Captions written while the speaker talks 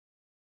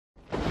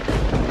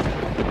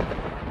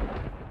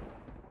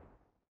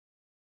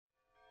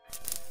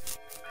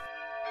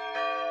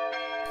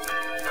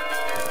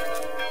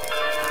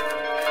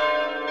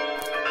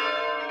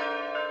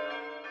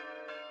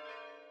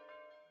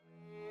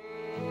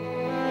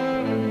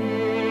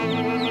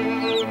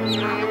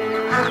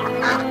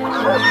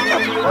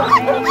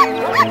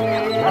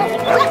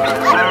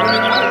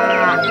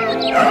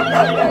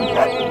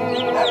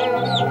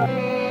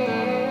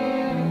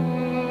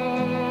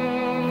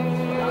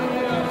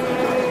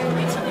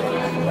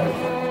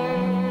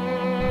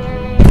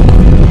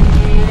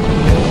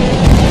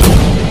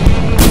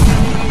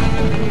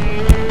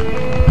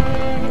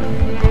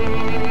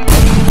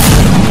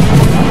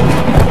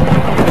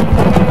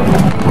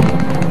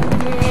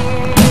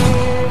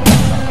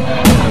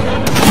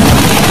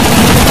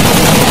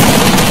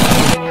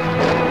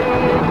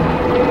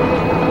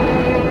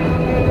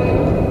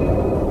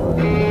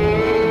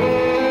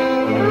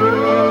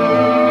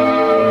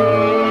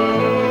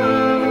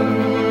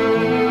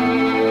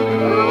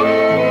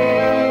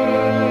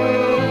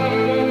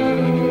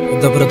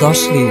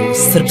Dobrodošli u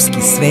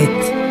srpski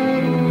svet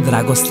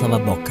Dragoslava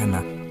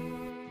Bokana.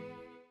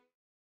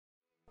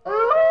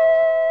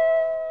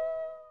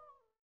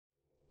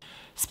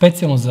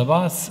 Specijalno za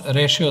vas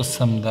rešio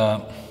sam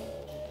da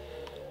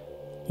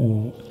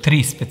u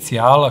 3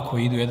 specijala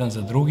koji idu jedan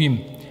za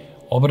drugim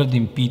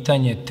obradim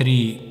pitanje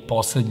 3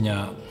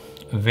 poslednja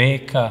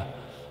veka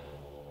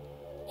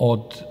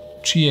od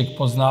čijeg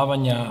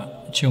poznavanja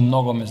će u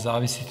mnogome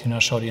zavisiti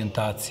naša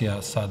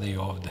orijentacija sada i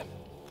ovde.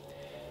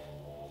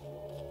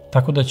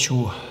 Tako da ću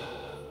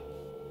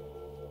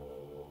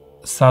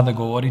sada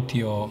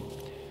govoriti o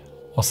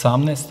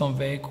 18.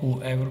 veku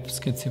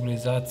evropske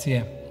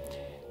civilizacije,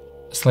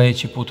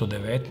 sledeći put o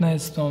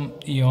 19.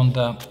 i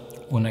onda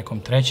u nekom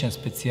trećem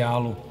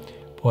specijalu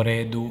po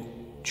redu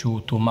ću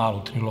tu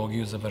malu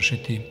trilogiju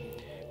završiti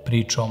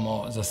pričom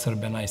o za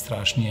Srbe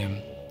najstrašnijem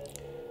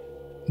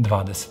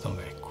 20.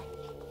 veku.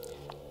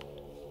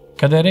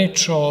 Kada je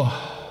reč o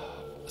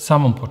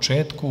samom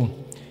početku,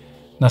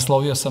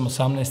 naslovio sam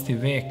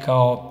 18. vek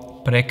kao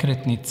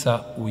prekretnica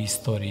u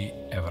istoriji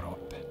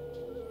Evrope.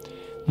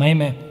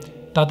 Naime,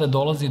 tada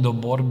dolazi do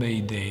borbe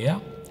ideja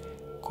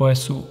koje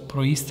su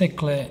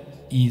proistekle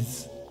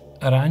iz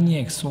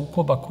ranijeg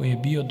sukoba koji je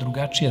bio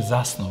drugačije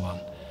zasnovan.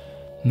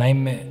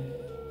 Naime,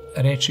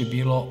 reč je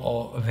bilo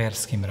o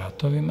verskim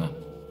ratovima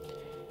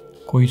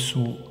koji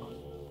su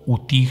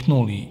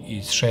utihnuli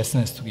iz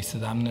 16. i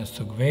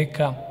 17.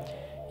 veka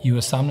i u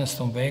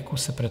 18. veku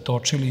se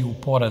pretočili u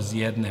poraz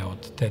jedne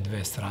od te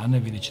dve strane,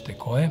 vidjet ćete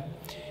koje,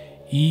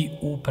 i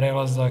u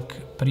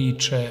prelazak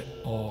priče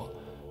o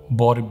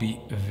borbi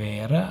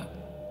vera,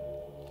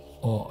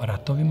 o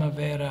ratovima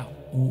vera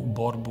u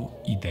borbu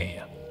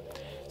ideja.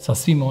 Sa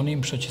svim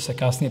onim što će se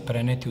kasnije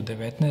preneti u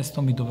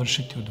 19. i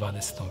dovršiti u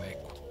 20.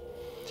 veku.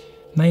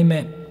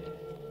 Naime,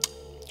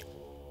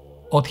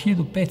 od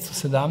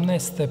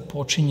 1517.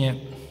 počinje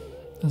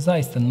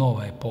zaista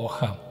nova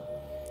epoha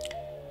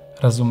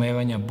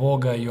razumevanja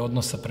Boga i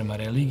odnosa prema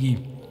religiji.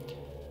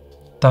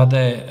 Tada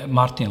je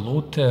Martin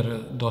Luter,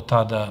 do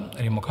tada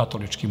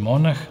rimokatolički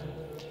monah,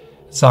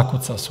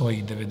 zakucao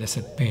svojih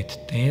 95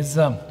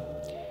 teza.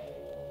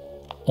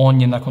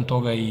 On je nakon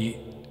toga i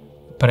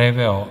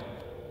preveo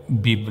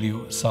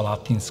Bibliju sa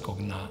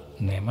latinskog na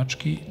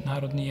nemački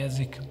narodni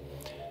jezik,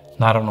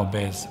 naravno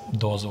bez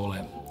dozvole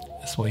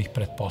svojih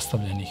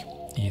pretpostavljenih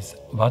iz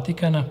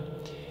Vatikana,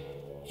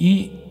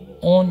 i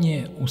on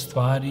je u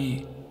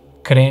stvari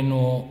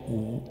krenuo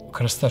u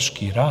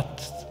krstaški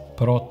rat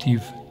protiv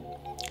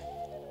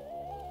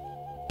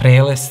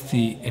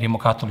prelesti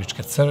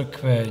rimokatoličke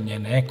crkve,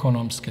 njene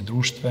ekonomske,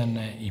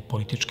 društvene i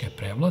političke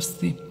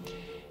prevlasti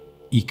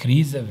i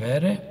krize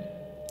vere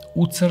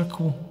u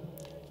crkvu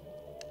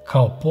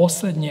kao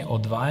poslednje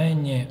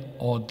odvajanje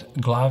od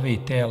glave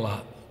i tela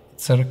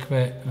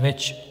crkve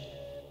već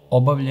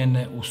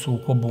obavljene u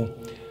sukobu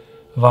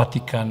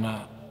Vatikana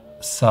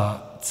sa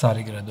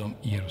Carigradom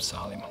i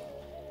Jerusalimom.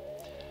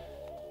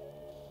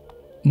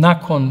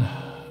 Nakon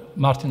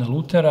Martina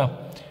Lutera,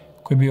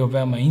 koji je bio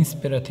veoma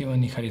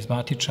inspirativan i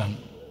harizmatičan,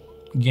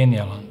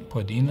 genijalan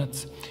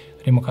pojedinac,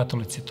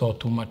 rimokatolici to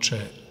tumače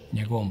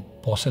njegovom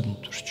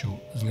posrednutošću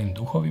zlim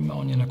duhovima.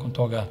 On je nakon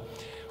toga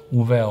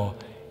uveo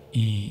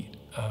i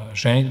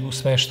ženidbu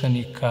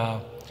sveštenika,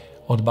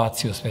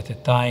 odbacio svete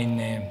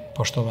tajne,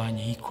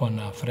 poštovanje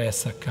ikona,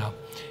 fresaka,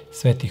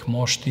 svetih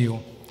moštiju,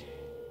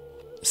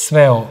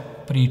 sveo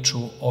priču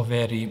o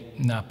veri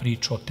na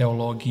priču o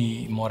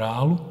teologiji i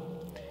moralu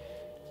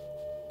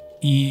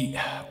i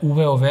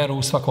uveo veru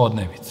u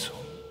svakodnevicu.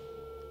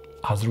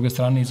 A s druge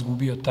strane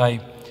izgubio taj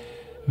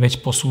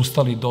već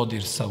posustali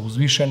dodir sa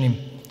uzvišenim,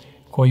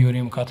 koji u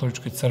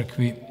rimokatoličkoj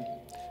crkvi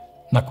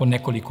nakon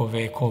nekoliko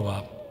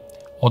vekova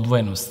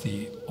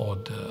odvojenosti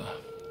od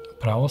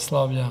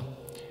pravoslavlja,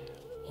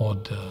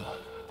 od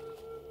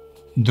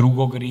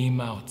drugog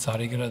Rima, od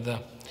Carigrada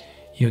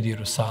i od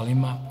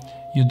Jerusalima,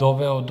 je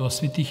doveo do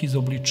svih tih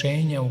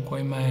izobličenja u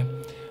kojima je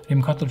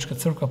rimokatolička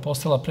crkva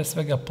postala pre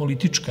svega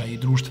politička i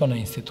društvena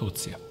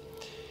institucija.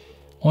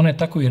 Ona je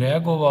tako i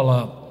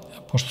reagovala,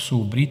 pošto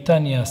su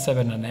Britanija,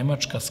 Severna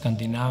Nemačka,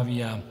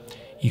 Skandinavija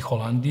i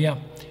Holandija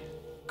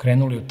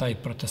krenuli u taj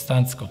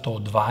protestantsko to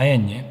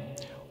odvajanje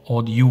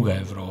od juga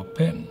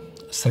Evrope,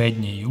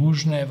 srednje i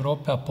južne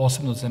Evrope, a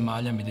posebno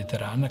zemalja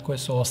Mediterana, koje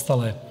su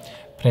ostale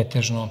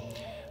pretežno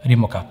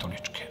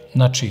rimokatoličke.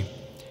 Znači,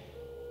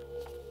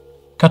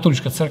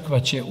 Katolička crkva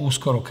će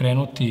uskoro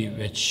krenuti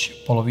već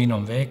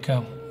polovinom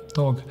veka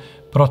tog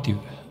protiv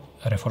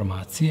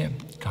reformacije,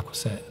 kako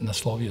se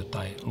naslovio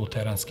taj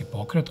luteranski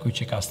pokret, koji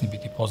će kasnije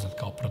biti poznat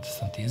kao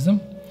protestantizam.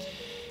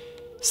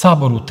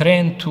 Sabor u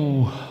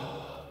Trentu,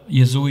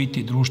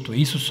 jezuiti, društvo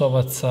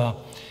Isusovaca,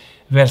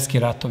 verski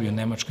ratovi u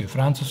Nemačkoj i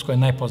Francuskoj,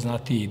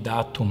 najpoznatiji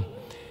datum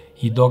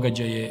i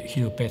događaj je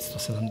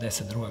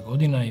 1572.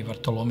 godina i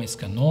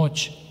Vartolomejska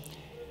noć,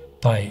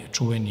 taj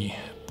čuveni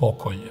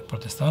pokolj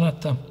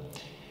protestanata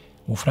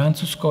u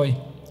Francuskoj.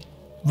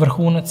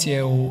 Vrhunac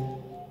je u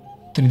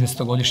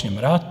 30-godišnjem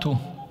ratu,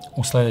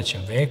 u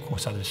sledećem veku,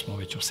 sad smo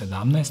već u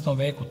 17.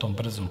 veku, u tom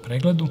brzom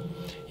pregledu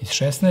iz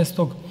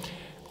 16.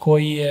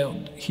 koji je od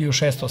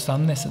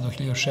 1618. do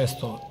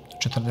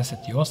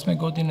 1648.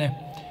 godine,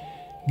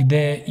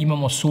 gde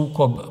imamo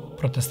sukob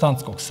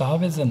Protestantskog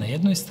saveza na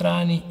jednoj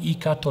strani i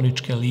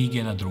Katoličke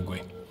lige na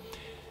drugoj.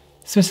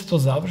 Sve se to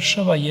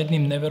završava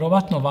jednim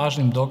neverovatno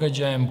važnim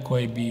događajem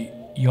koji bi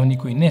i oni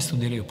koji ne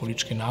studiraju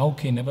političke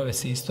nauke i ne bave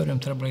se istorijom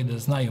trebali da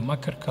znaju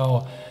makar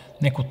kao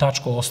neku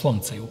tačku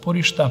oslonca i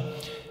uporišta.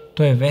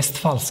 To je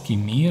Vestfalski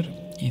mir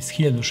iz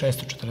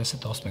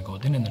 1648.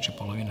 godine, znači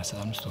polovina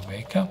 17.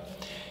 veka,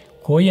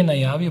 koji je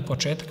najavio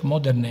početak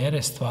moderne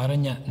ere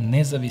stvaranja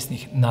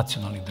nezavisnih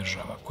nacionalnih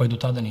država, koje do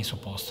tada nisu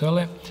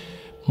postojale.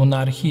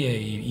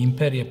 Monarhije i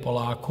imperije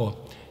polako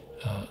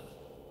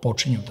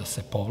počinju da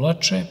se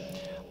povlače,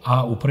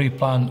 a u prvi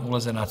plan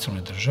ulaze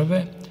nacionalne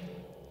države.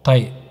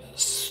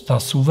 Ta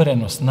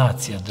suverenost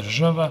nacija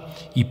država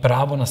i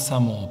pravo na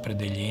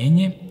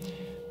samoopredeljenje,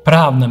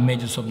 pravna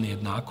međusobna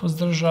jednakost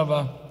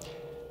država,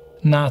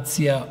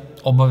 nacija,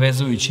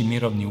 obavezujući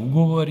mirovni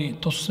ugovori,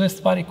 to su sve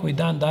stvari koje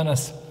dan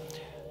danas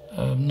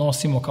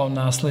nosimo kao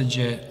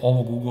nasleđe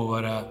ovog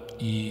ugovora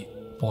i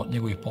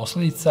njegovih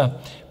posledica,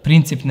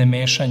 princip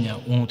nemešanja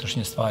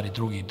unutrašnje stvari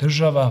drugih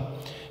država,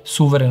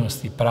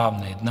 suverenost i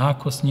pravna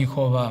jednakost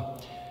njihova.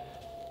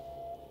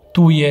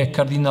 Tu je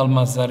kardinal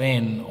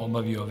Mazaren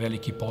obavio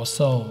veliki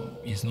posao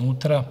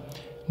iznutra,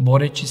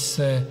 boreći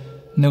se,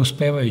 ne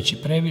uspevajući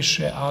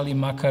previše, ali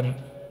makar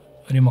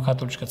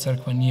Rimokatolička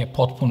crkva nije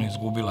potpuno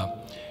izgubila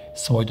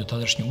svoj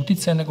dotadašnji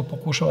uticaj, nego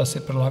pokušava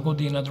se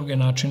prilagodi i na druge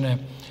načine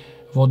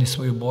vodi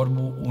svoju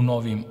borbu u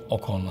novim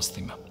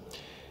okolnostima.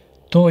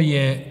 To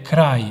je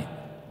kraj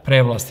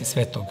prevlasti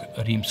Svetog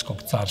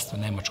rimskog carstva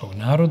nemačkog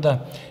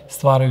naroda,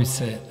 stvaraju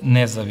se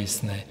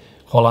nezavisne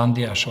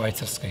Holandija,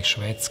 Švajcarska i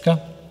Švedska.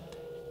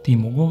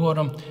 Tim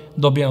ugovorom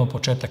dobijamo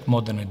početak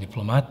moderne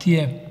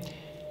diplomatije,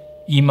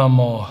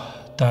 imamo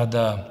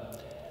tada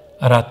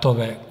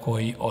ratove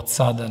koji od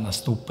sada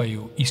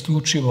nastupaju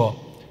isključivo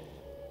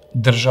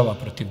država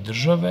protiv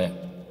države,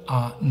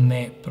 a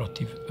ne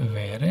protiv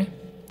vere,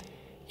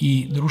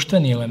 i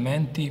društveni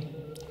elementi,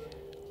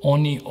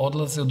 oni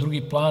odlaze u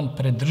drugi plan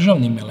pred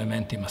državnim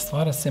elementima.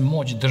 Stvara se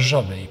moć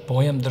države i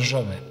pojam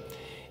države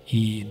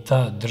i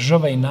ta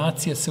država i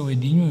nacija se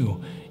ujedinjuju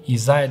i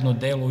zajedno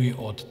deluju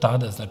od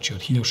tada, znači od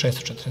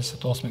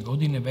 1648.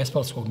 godine,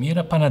 Vestfalskog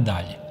mira pa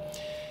nadalje.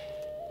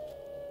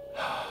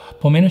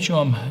 Pomenut ću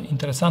vam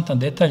interesantan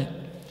detalj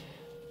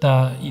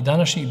da i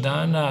današnjih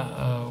dana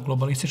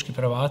globalistički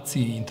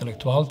pravaci i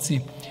intelektualci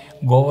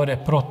govore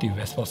protiv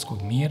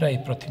Vestfalskog mira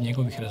i protiv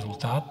njegovih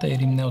rezultata,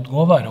 jer im ne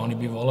odgovara. Oni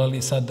bi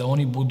voleli sad da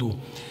oni budu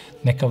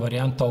neka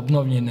varijanta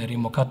obnovljene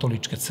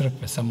rimokatoličke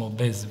crkve, samo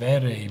bez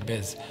vere i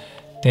bez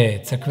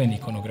te crkvene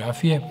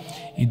ikonografije,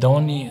 i da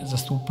oni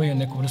zastupaju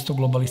neku vrstu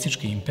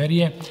globalističke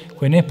imperije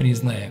koje ne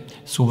priznaje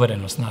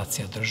suverenost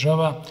nacija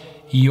država.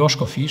 I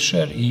Joško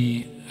Fišer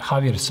i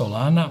Javier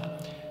Solana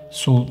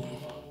su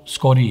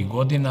skorijih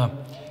godina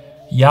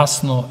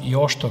jasno i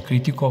oštro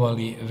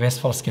kritikovali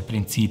vestfalske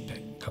principe,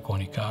 kako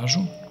oni kažu.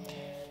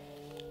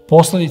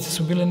 Posledice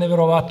su bile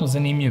neverovatno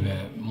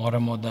zanimljive.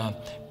 Moramo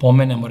da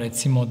pomenemo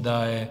recimo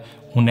da je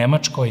u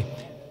Nemačkoj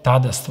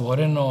tada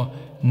stvoreno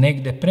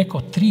negde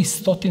preko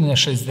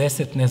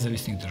 360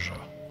 nezavisnih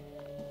država.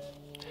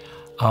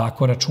 A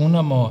ako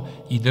računamo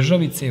i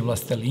državice i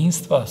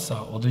vlastelinstva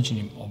sa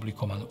određenim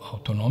oblikom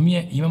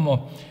autonomije,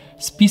 imamo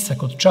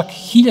spisak od čak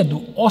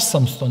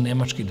 1800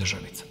 nemačkih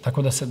državica.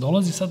 Tako da se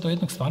dolazi sad do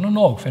jednog stvarno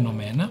novog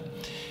fenomena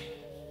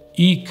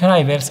i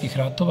kraj verskih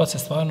ratova se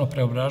stvarno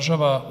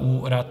preobražava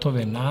u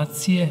ratove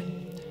nacije,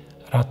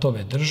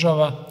 ratove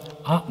država,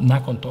 a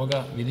nakon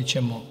toga vidit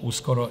ćemo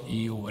uskoro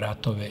i u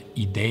ratove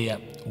ideja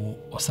u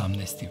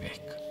 18.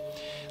 vek.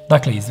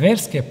 Dakle, iz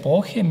verske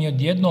epohe mi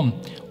odjednom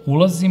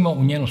ulazimo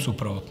u njenu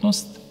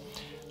suprotnost,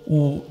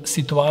 u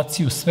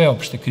situaciju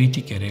sveopšte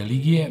kritike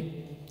religije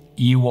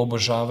i u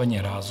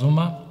obožavanje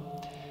razuma,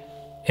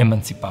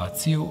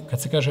 emancipaciju.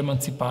 Kad se kaže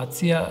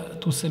emancipacija,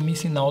 tu se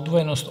misli na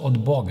odvojenost od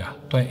Boga.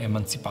 To je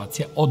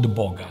emancipacija od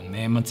Boga,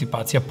 ne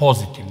emancipacija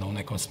pozitivna u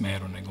nekom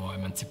smeru, nego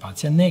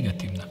emancipacija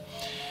negativna,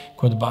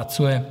 koja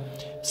odbacuje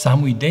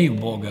samu ideju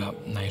Boga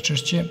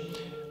najčešće.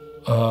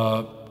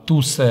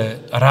 Tu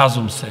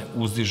razum se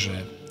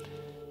uzdiže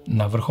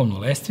na vrhovnu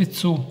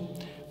lestvicu,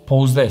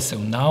 pouzdaje se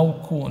u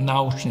nauku,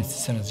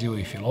 naučnici se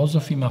nazivaju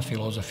filozofima,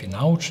 filozofi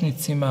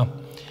naučnicima,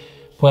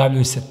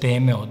 pojavljuju se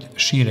teme od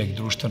šireg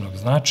društvenog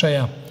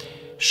značaja,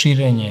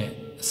 širenje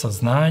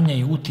saznanja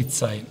i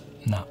uticaj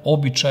na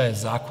običaje,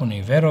 zakone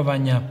i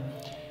verovanja.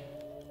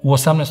 U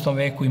 18.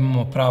 veku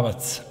imamo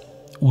pravac,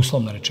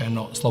 uslovno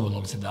rečeno,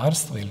 slobodnog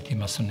zidarstva ili ti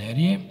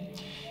masonerije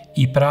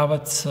i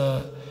pravac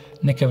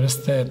neke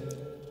vrste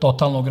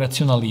totalnog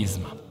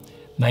racionalizma.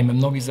 Naime,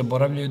 mnogi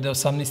zaboravljaju da je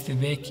 18.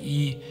 vek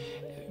i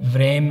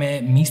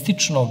vreme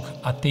mističnog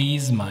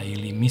ateizma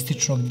ili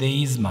mističnog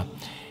deizma,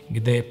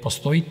 gde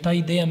postoji ta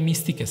ideja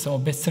mistike, samo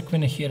bez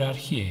crkvene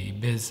hijerarhije i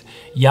bez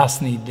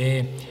jasne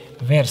ideje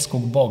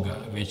verskog boga,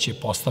 već je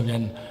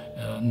postavljen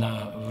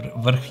na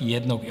vrh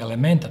jednog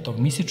elementa, tog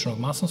mističnog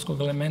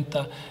masonskog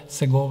elementa,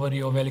 se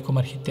govori o velikom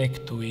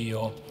arhitektu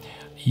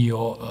i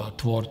o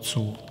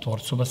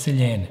tvorcu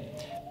vaseljene.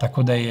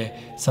 Tako da je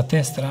sa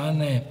te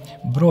strane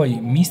broj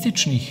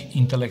mističnih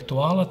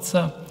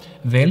intelektualaca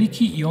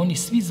veliki i oni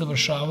svi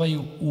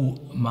završavaju u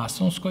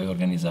masonskoj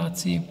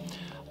organizaciji,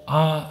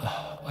 a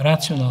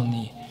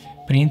racionalni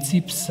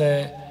princip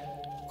se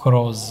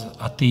kroz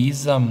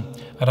ateizam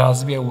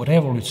razvija u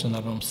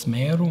revolucionarnom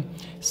smeru,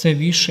 sve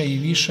više i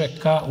više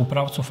u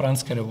pravcu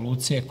Francuske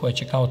revolucije koja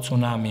će kao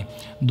tsunami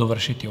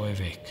dovršiti ovaj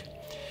vek.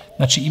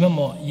 Znači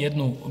imamo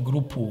jednu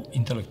grupu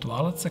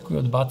intelektualaca koji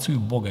odbacuju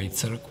Boga i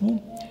crkvu,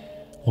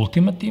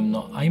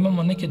 ultimativno, a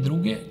imamo neke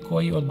druge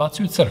koji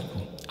odbacuju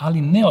crkvu,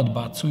 ali ne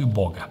odbacuju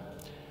Boga,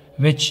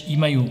 već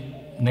imaju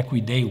neku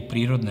ideju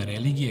prirodne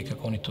religije,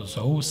 kako oni to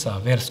zovu, sa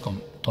verskom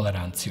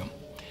tolerancijom.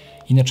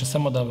 Inače,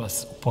 samo da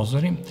vas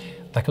upozorim,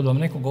 da kad vam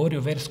neko govori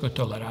o verskoj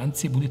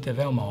toleranciji, budite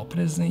veoma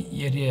oprezni,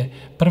 jer je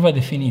prva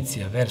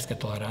definicija verske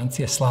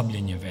tolerancije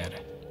slabljenje vere.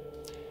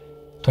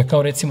 To je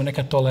kao recimo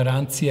neka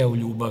tolerancija u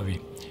ljubavi,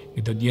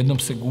 gde odjednom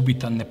se gubi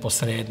ta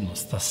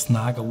neposrednost, ta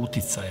snaga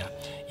uticaja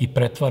i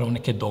pretvara u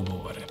neke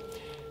dogovore.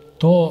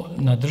 To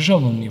na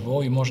državnom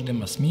nivou možda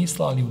ima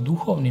smisla, ali u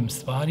duhovnim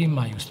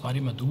stvarima i u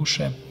stvarima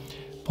duše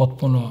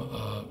potpuno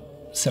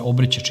se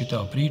obriće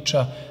čitava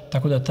priča,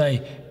 tako da taj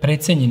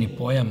precenjeni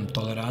pojam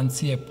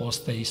tolerancije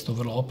postaje isto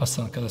vrlo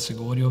opasan kada se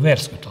govori o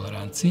verskoj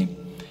toleranciji.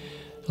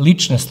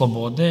 Lične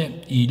slobode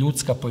i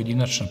ljudska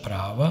pojedinačna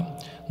prava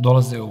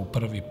dolaze u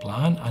prvi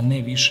plan, a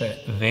ne više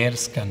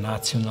verska,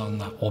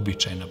 nacionalna,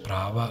 običajna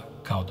prava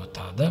kao do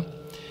tada.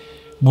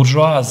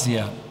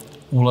 Buržoazija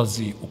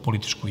ulazi u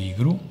političku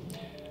igru,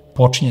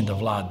 počinje da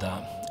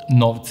vlada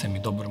novcem i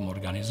dobrom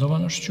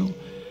organizovanošću,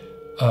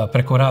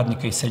 preko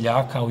radnika i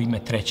seljaka u ime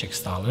trećeg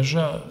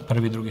staleža.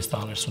 Prvi i drugi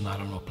stalež su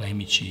naravno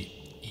plemići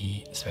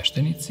i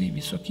sveštenici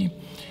visoki.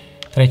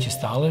 Treći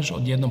stalež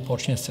odjednom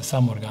počinje se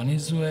samo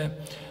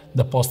organizuje,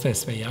 da postaje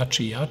sve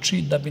jači i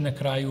jači, da bi na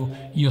kraju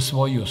i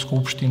osvojio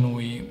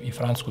Skupštinu i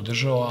Francusku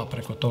državu, a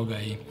preko toga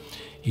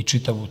i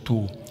čitavu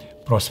tu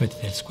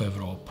prosvetiteljsku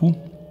Evropu.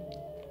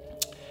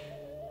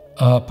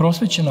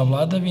 Prosvećena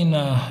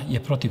vladavina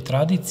je protiv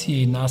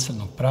tradicije i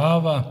naslednog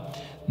prava,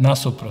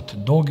 nasuprot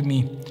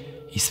dogmi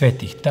i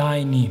svetih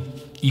tajni,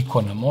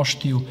 ikona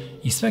moštiju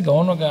i svega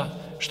onoga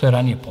što je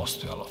ranije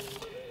postojalo.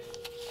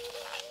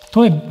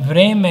 To je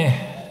vreme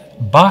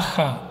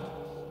Baha,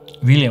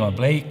 Williama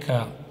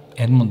Blakea,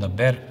 Edmunda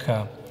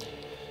Burkea,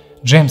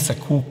 Jamesa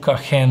Cooka,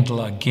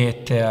 Handla,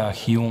 Goethea,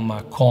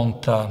 Humea,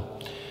 Comtea,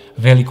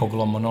 velikog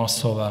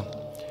Lomonosova,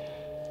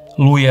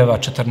 Lujeva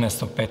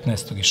 14.,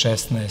 15. i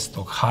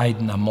 16.,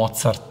 Haydna,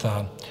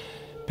 Mozarta,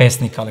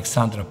 pesnika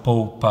Aleksandra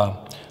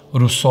Poupa,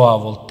 Rousseaua,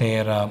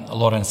 Voltera,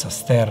 Lorenza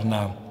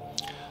Sterna,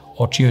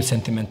 o čijoj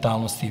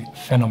sentimentalnosti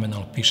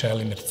fenomenalno piše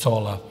Elimir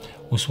Zola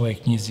u svojoj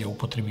knjizi o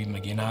upotrebi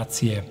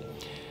imaginacije,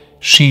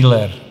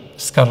 Schiller,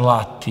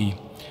 Scarlatti,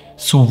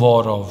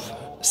 Suvorov,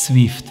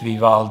 Swift,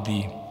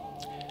 Vivaldi,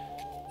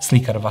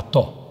 slikar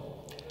Watteau.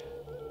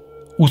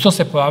 Uz to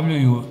se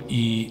pojavljuju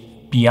i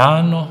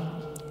piano,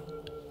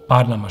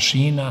 parna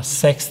mašina,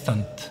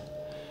 sekstant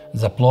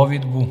za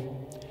plovidbu,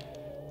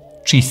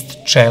 čist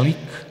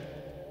čelik,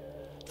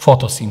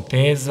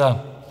 fotosinteza,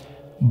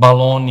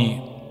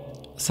 baloni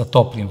sa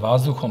toplim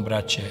vazduhom,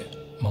 braće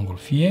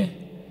Montgolfier,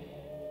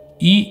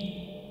 i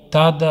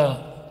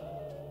tada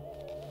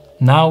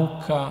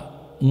nauka,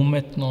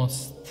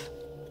 umetnost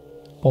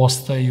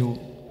postaju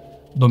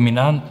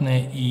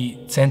dominantne i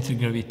centri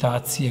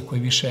gravitacije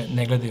koji više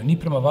ne gledaju ni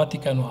prema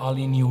Vatikanu,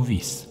 ali ni u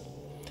vis.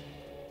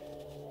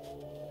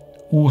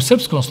 U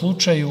srpskom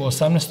slučaju u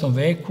 18.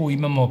 veku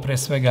imamo pre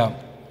svega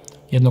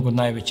jednog od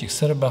najvećih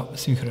Srba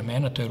svih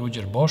vremena, to je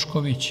Ruđer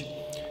Bošković,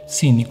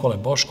 sin Nikole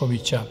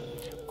Boškovića,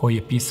 koji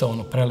je pisao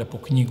onu prelepu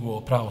knjigu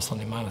o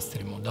pravoslavnim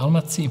manastirima u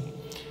Dalmaciji,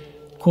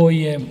 koji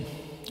je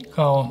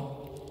kao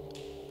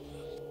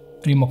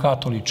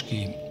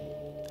rimokatolički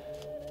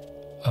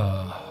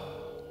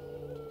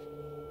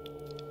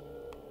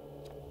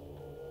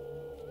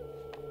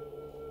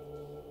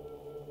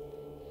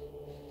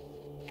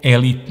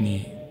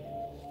elitni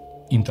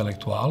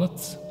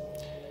intelektualac,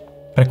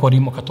 preko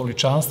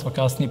rimokatoličanstva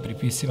kasnije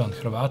pripisivan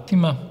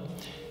Hrvatima.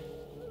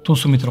 Tu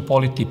su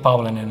mitropoliti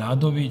Pavle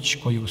Nenadović,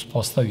 koji je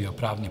uspostavio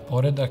pravni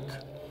poredak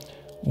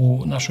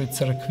u našoj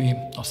crkvi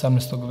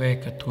 18.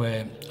 veka, tu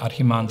je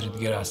arhimandrit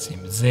Gerasim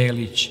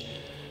Zelić,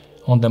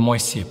 onda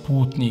Mojsije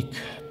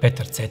Putnik,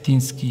 Petar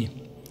Cetinski,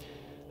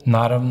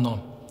 naravno,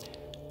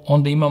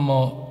 Onda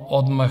imamo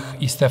odmah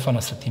i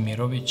Stefana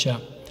Svetimirovića,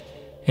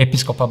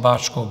 episkopa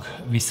Bačkog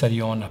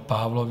Visariona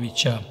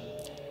Pavlovića,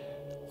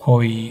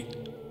 koji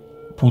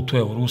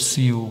putuje u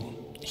Rusiju,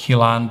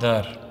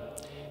 Hilandar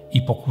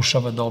i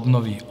pokušava da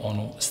obnovi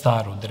onu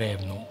staru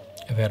drevnu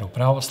veru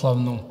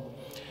pravoslavnu.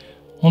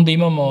 Onda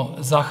imamo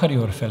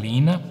Zahariju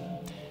Orfelina,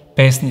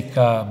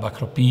 pesnika,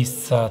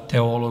 bakropisca,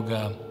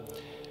 teologa,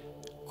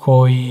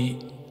 koji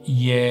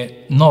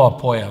je nova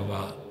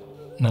pojava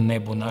na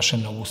nebu naše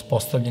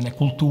uspostavljene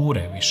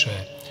kulture.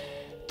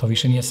 To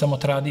više nije samo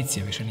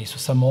tradicija, više nisu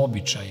samo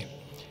običaji,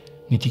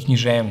 niti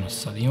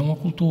književnost. Sad imamo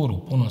kulturu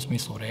u punom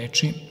smislu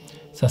reči,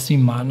 sa svim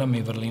manama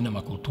i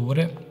vrlinama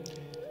kulture.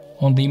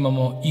 Onda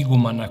imamo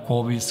igumana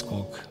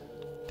Koviljskog,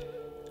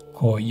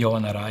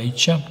 Jovana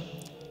Rajića,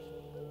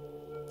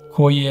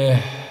 koji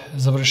je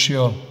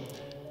završio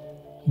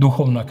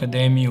duhovnu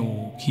akademiju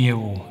u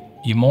Kijevu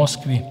i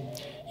Moskvi,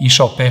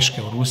 išao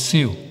peške u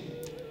Rusiju,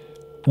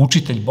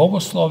 učitelj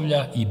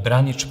bogoslovlja i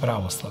branič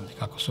pravoslavlja,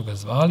 kako su ga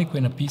zvali, koji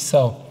je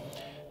napisao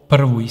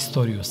prvu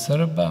istoriju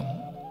Srba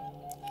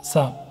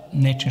sa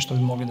nečim što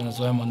bi mogli da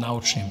nazovemo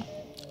naučnim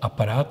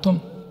aparatom.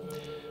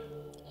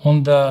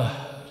 Onda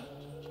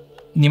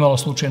nimalo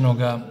slučajno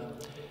ga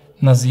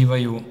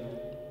nazivaju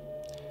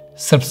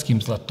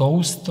srpskim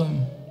zlatoustom,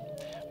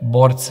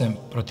 borcem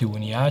protiv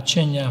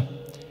unijaćenja.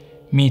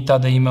 Mi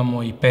tada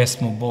imamo i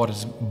pesmu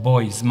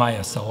Boj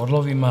zmaja sa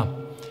orlovima.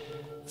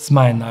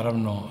 Zmaj je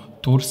naravno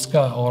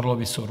Turska,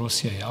 orlovi su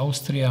Rusija i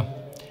Austrija.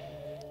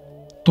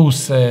 Tu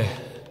se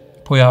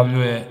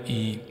pojavljuje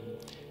i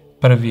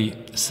prvi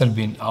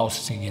Srbin,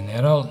 austrijski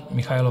general,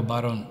 Mihajlo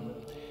baron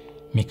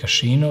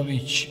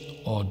Mikašinović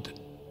od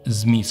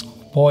Zmijskog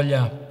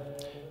polja,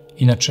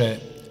 inače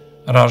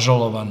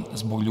ražalovan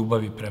zbog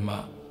ljubavi prema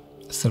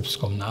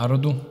srpskom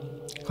narodu,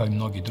 kao i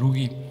mnogi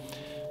drugi.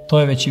 To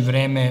je već i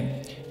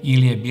vreme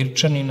Ilije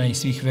Birčanina i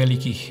svih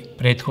velikih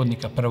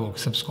prethodnika prvog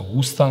srpskog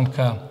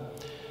ustanka,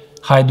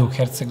 Hajduk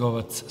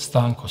Hercegovac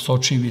Stanko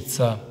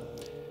Sočivica,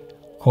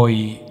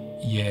 koji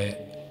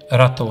je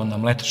ratovao na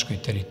mletačkoj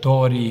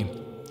teritoriji,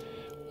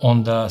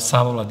 onda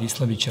Savo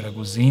Vladislavić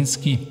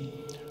Raguzinski,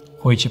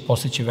 koji će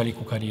postići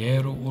veliku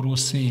karijeru u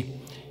Rusiji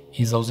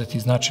i zauzeti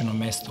značajno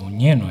mesto u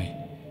njenoj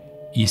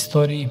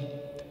istoriji.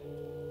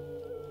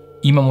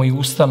 Imamo i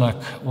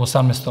ustanak u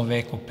 18.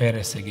 veku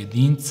Pere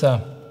Segedinca,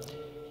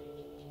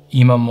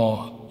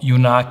 imamo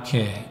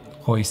junake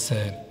koji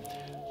se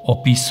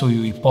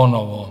opisuju i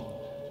ponovo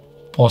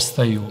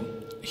postaju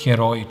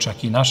heroji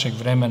čak i našeg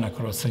vremena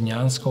kroz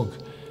Crnjanskog,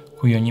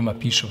 koji o njima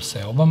piše u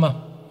seobama.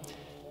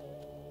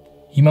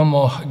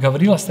 Imamo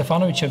Gavrila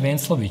Stefanovića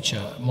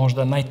Venclovića,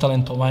 možda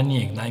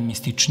najtalentovanijeg,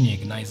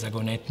 najmističnijeg,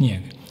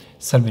 najzagonetnijeg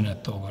Srbina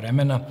tog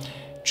vremena,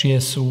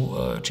 čiji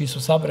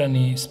su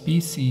sabrani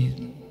spisi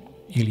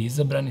ili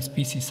izabrani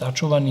spisi i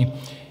sačuvani,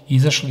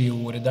 izašli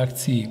u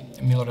redakciji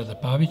Milorada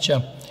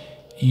Pavića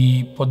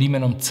i pod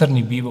imenom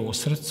Crni bivo u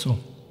srcu.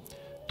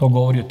 To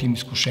govori o tim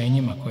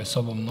iskušenjima koje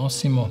sobom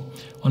nosimo.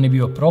 On je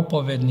bio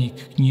propovednik,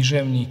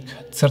 književnik,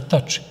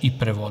 crtač i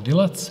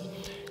prevodilac,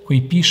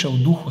 koji piše u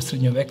duhu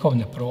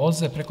srednjovekovne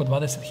proze, preko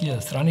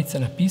 20.000 stranica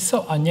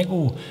napisao, a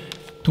njegovu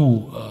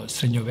tu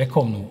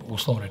srednjovekovnu,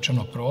 uslovno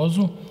rečeno,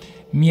 prozu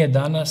mi je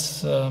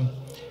danas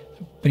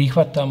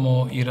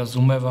prihvatamo i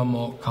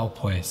razumevamo kao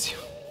poeziju.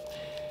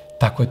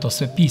 Tako je to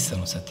sve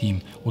pisano sa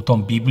tim, u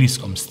tom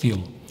biblijskom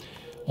stilu.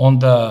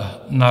 Onda,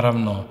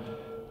 naravno,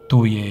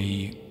 tu je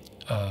i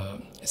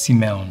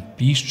Simeon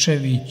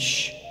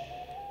Piščević,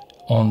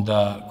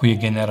 onda koji je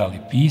general i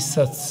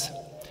pisac,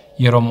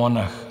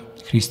 jeromonah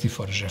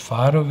Hristifor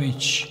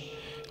Žefarović,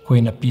 koji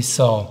je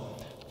napisao,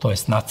 to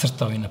jest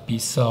nacrtao i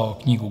napisao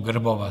knjigu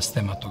Grbova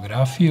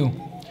stematografiju,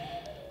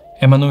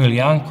 Emanuel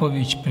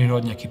Janković,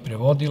 prirodnjak i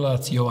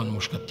prevodilac, Jovan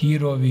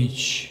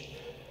Muškatirović,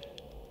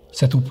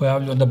 se tu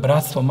pojavljuje onda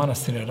Bratstvo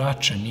manastira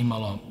Račan,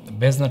 imalo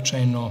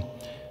beznačajno,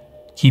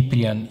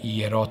 Kiprijan i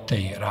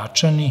Jerotej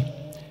Račani.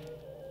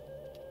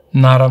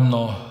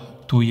 Naravno,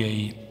 tu je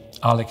i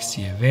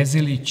Aleksije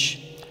Vezilić,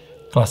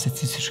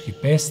 klasicistički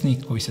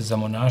pesnik koji se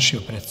zamonašio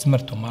pred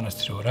smrt u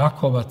manastiru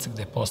Rakovac,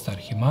 gde je postao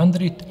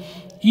arhimandrit,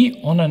 i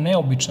ona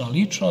neobična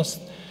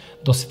ličnost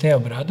Dositeja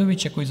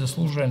Obradovića, koji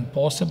zaslužuje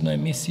posebnu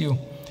emisiju,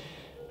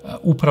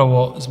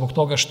 upravo zbog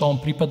toga što on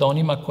pripada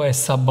onima koja je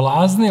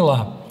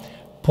sablaznila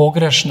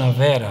pogrešna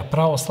vera.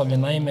 Pravoslavlje,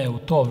 naime, u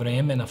to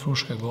vreme na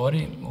Fruškoj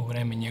gori, u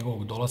vreme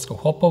njegovog dolaska u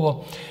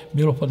Hopovo,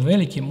 bilo pod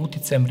velikim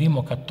uticajem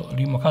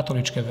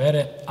rimokatoličke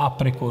vere, a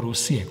preko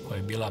Rusije, koja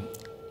je bila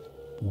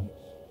u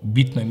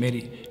bitnoj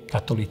meri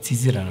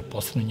katolicizirana,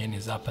 posebno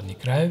njeni zapadni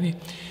krajevi.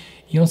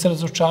 I on se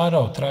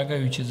razočarao,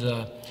 tragajući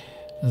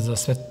za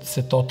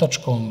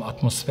svetotačkom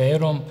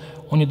atmosferom.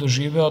 On je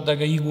doživeo da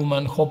ga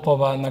iguman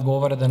Hopova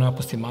nagovara da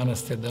napusti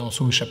manastir, da je on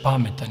suviše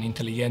pametan,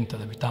 inteligentan,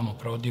 da bi tamo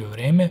provodio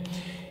vreme.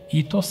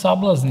 I to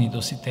sablazni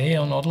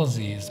Dositeja, on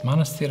odlazi iz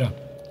manastira,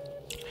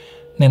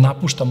 ne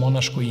napušta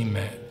monaško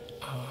ime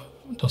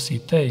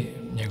Dositej,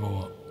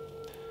 njegovo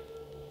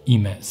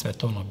ime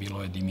svetovno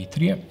bilo je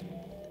Dimitrije,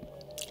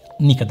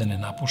 nikada ne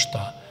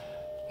napušta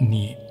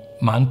ni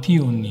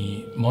mantiju,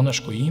 ni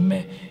monaško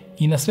ime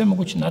i na sve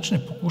moguće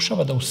načine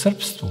pokušava da u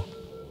srpstvu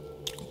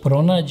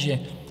pronađe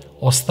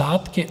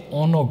ostatke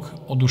onog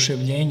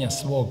oduševljenja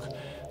svog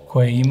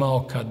koje je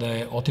imao kada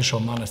je otišao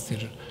u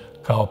manastir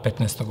kao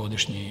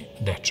 15-godišnji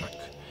dečak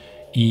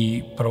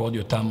i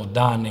provodio tamo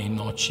dane i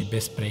noći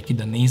bez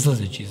prekida, ne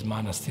izlazeći iz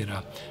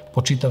manastira,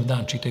 po čitav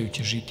dan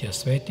čitajući žitija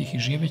svetih i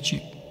živeći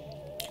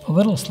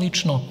vrlo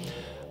slično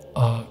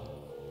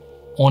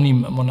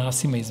onim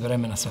monasima iz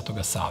vremena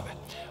Svetoga Save.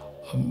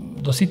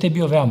 Dositej je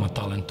bio veoma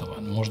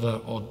talentovan, možda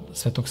od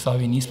Svetog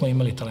Savi nismo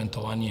imali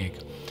talentovanijeg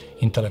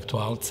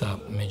intelektualca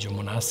među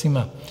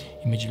monasima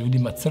i među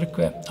ljudima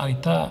crkve, ali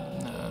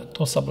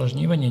to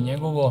sablažnjivanje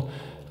njegovo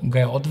ga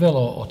je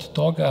odvelo od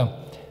toga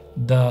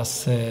da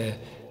se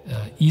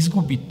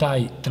izgubi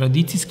taj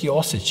tradicijski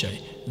osjećaj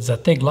za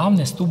te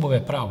glavne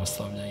stubove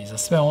pravoslavlja i za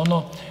sve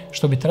ono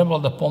što bi trebalo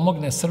da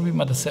pomogne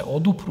Srbima da se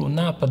odupru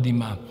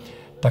napadima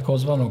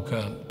takozvanog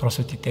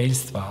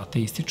prosvetiteljstva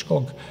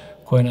ateističkog,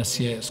 koje nas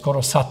je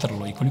skoro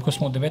satrlo i koliko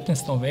smo u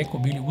 19. veku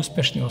bili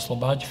uspešni u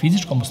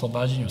fizičkom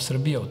oslobađanju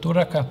Srbije od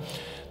Turaka,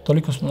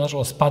 toliko smo,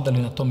 nažalost,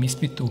 padali na tom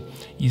ispitu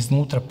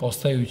iznutra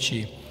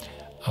postajući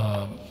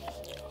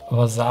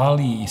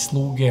vazali i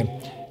sluge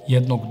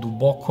jednog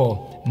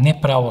duboko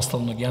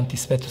nepravoslavnog i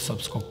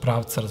antisvetosavskog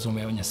pravca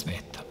razumevanja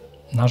sveta.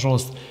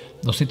 Nažalost,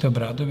 Dositej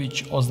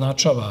Obradović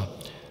označava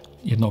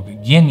jednog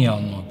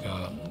genijalnog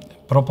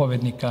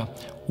propovednika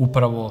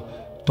upravo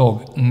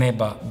tog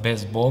neba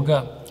bez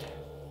Boga,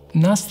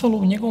 nastalo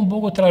u njegovom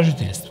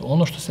bogotražiteljstvu.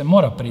 Ono što se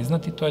mora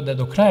priznati, to je da je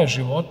do kraja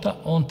života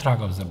on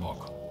tragao za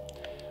Bogom.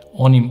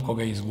 Onim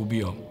koga je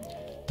izgubio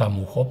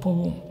tamo u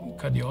Hopovu,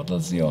 kad je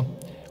odlazio,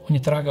 on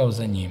je tragao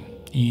za njim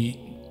i,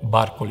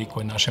 bar koliko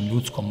je našem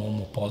ljudskom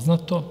umu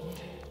poznato,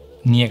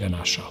 nije ga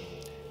našao.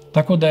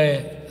 Tako da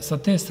je sa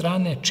te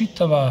strane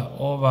čitava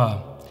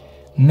ova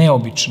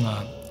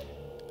neobična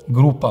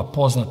grupa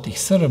poznatih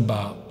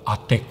Srba, a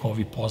tek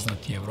ovi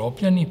poznati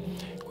Evropljani,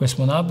 koje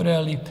smo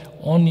nabrajali,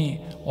 oni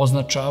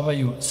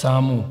označavaju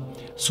samu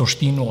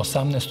suštinu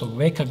 18.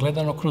 veka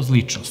gledano kroz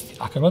ličnosti.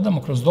 A kad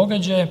gledamo kroz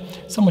događaje,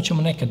 samo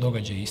ćemo neke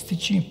događaje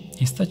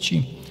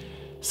istaći.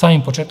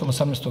 Samim početkom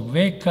 18.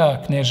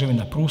 veka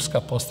kneževina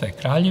Pruska postaje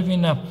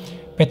kraljevina,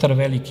 Petar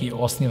Veliki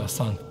osniva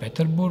Sankt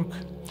Peterburg,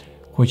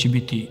 koji će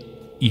biti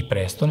i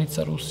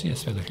prestonica Rusije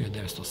sve do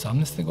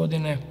 1918.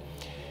 godine.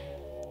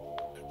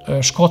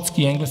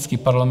 Škotski i engleski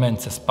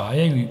parlament se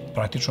spajaju i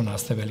praktično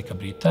nastaje Velika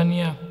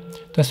Britanija.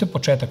 To je sve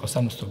početak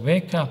 18.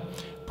 veka.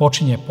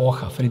 Počinje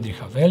epoha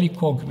Fridriha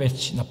Velikog,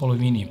 već na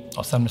polovini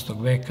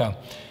 18. veka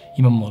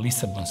imamo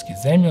Lisabonski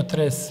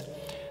zemljotres.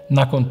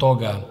 Nakon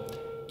toga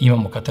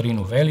imamo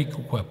Katarinu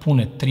Veliku, koja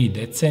pune 3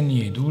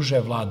 decenije i duže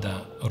vlada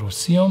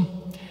Rusijom.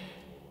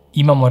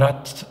 Imamo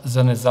rat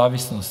za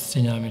nezavisnost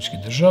Sjedinjenih Američkih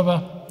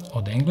Država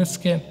od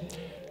Engleske,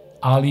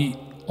 ali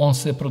on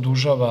se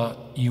produžava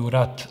i u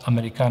rat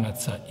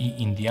Amerikanaca i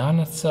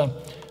Indijanaca.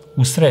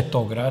 U sred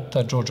tog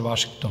rata George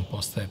Washington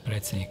postaje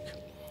predsjednik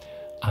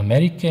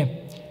Amerike.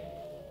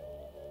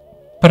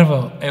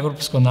 Prvo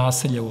evropsko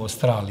naselje u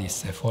Australiji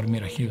se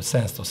formira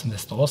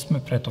 1788.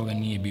 Pre toga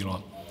nije bilo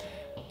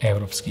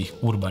evropskih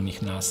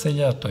urbanih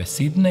naselja, to je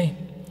Sidnej.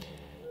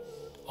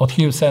 Od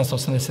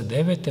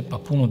 1789. pa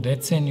punu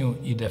deceniju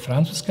ide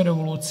Francuska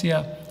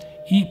revolucija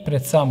i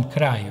pred sam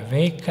kraj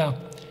veka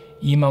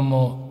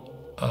imamo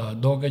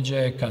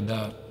događaje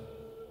kada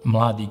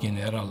mladi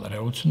general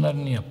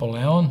revolucionarni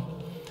Napoleon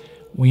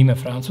u ime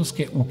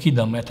Francuske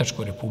ukida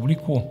Mletačku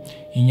republiku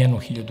i njenu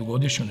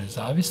 1000-godišnju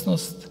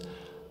nezavisnost,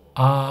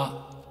 a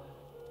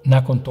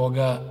nakon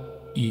toga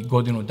i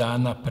godinu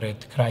dana pred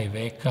kraj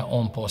veka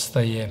on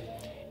postaje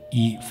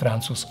i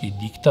francuski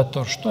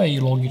diktator, što je i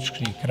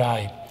logički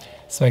kraj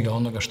svega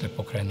onoga što je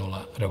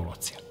pokrenula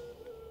revolucija.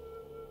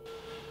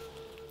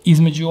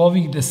 Između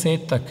ovih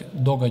 10-ak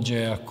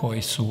događaja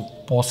koji su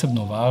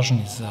posebno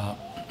važni za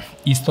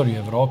istoriju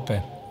Evrope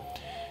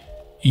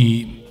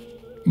i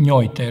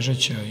njoj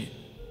težećoj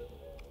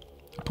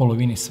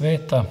polovini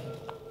sveta,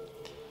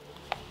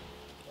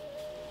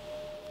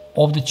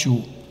 ovde ću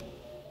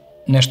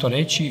nešto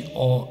reći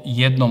o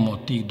jednom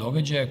od tih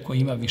događaja koji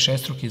ima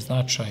višestruki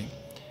značaj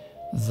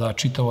za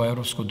čitavo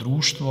evropsko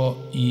društvo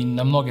i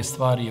na mnoge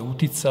stvari je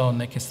uticao,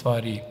 neke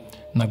stvari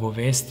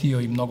nagovestio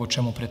i mnogo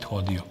čemu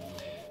prethodio.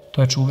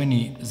 To je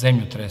čuveni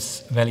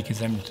zemljotres, veliki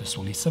zemljotres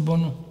u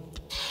Lisabonu,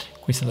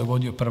 koji se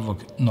dogodio 1.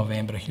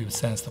 novembra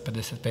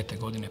 1755.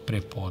 godine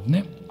pre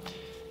podne,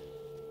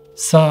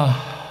 sa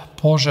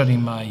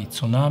požarima i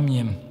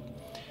tsunamijem.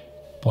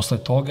 Posle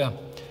toga,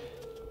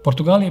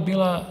 Portugalija je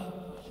bila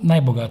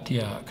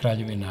najbogatija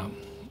kraljevina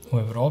u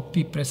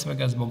Evropi, pre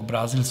svega zbog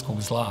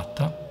brazilskog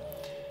zlata,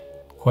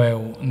 koje je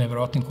u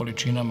nevjerojatnim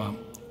količinama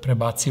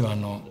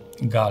prebacivano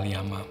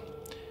galijama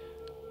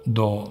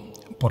do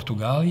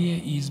Portugalije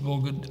i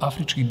zbog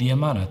afričkih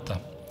dijamanata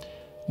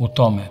u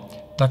tome.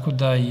 Tako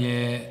da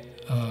je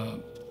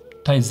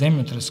taj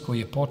zemljotres koji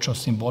je počeo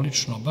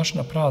simbolično baš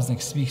na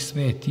praznik svih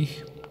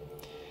svetih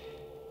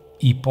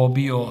i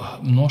pobio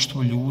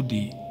mnoštvo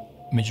ljudi,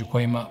 među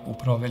kojima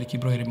upravo veliki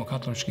broj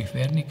rimokatoličkih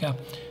vernika,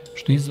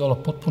 što je izvalo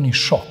potpuni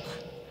šok.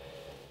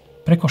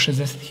 Preko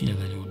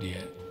 60.000 ljudi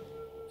je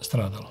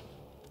stradalo.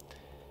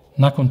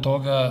 Nakon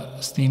toga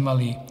ste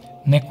imali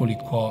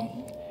nekoliko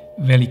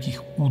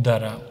velikih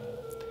udara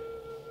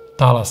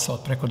talasa od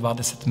preko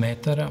 20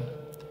 metara,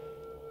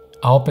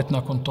 a opet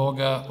nakon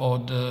toga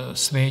od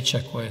sveća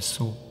koje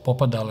su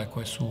popadale,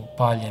 koje su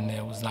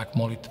paljene u znak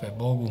molitve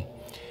Bogu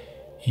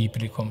i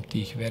prilikom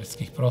tih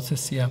verskih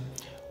procesija,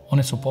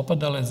 one su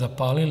popadale,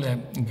 zapalile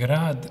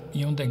grad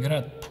i onda je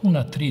grad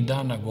puna 3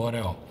 dana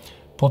goreo,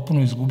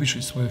 potpuno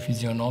izgubiši svoju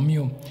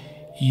fizionomiju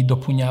i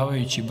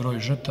dopunjavajući broj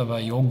žrtava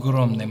i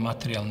ogromne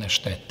materijalne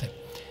štete.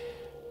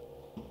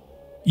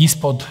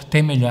 Ispod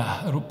temelja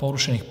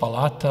porušenih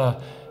palata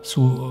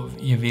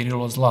je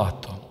virilo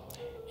zlato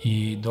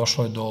i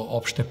došlo je do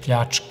opšte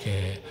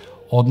pljačke,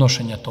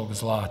 odnošenja tog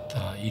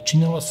zlata i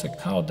činilo se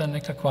kao da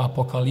nekakva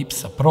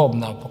apokalipsa,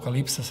 probna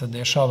apokalipsa se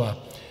dešava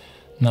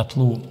na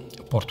tlu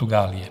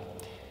Portugalije.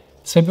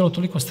 Sve je bilo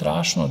toliko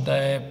strašno da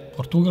je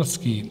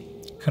portugalski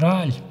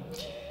kralj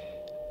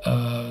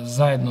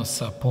zajedno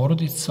sa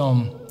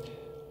porodicom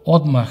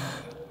odmah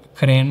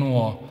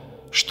krenuo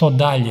što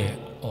dalje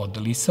od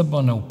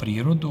Lisabona u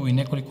prirodu i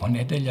nekoliko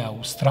nedelja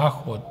u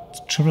strahu od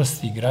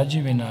čvrstih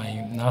građevina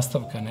i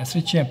nastavka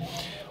nesreće,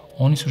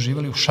 oni su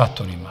živjeli u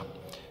šatorima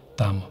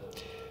tamo.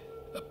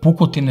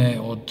 Pukotine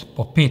od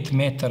po 5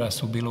 metara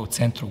su bile u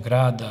centru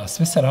grada,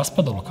 sve se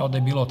raspadalo kao da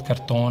je bilo od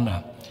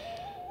kartona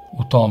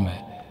u tome.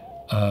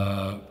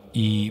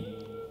 I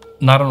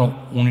naravno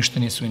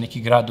uništeni su i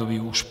neki gradovi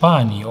u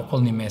Španiji i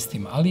okolnim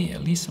mestima, ali je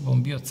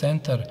Lisabon bio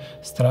centar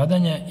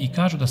stradanja i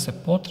kažu da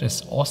se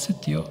potres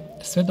osetio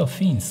sve do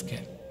Finske,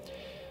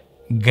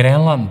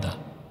 Grenlanda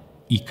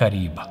i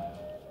Kariba.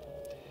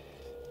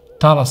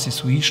 Talasi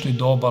su išli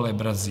do obale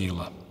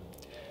Brazila.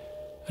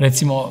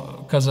 Recimo,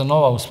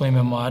 Kazanova u svojim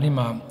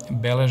memoarima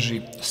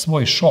beleži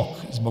svoj šok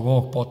zbog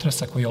ovog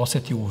potresa koji je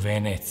osetio u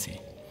Veneciji,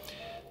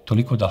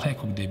 toliko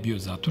daleko gde je bio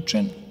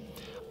zatočen,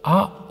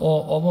 a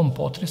o ovom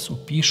potresu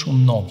pišu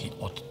mnogi.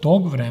 Od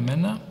tog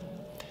vremena,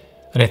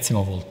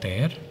 recimo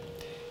Voltaire,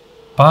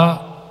 pa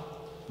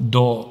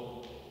do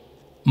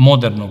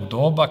modernog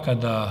doba,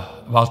 kada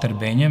Walter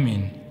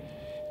Benjamin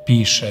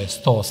piše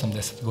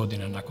 180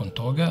 godina nakon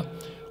toga,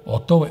 o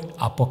toj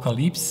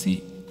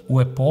apokalipsi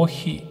u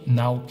epohi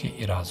nauke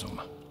i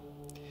razuma.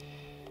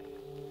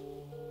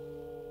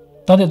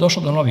 Tada je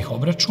došlo do novih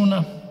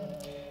obračuna.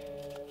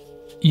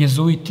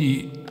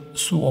 Jezuiti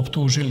su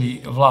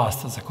optužili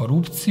vlast za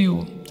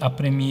korupciju, a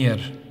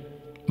premijer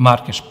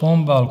Marques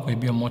Pombal, koji je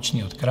bio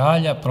moćniji od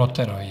kralja,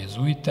 proterao je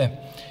jezuite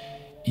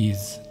iz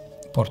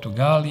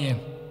Portugalije.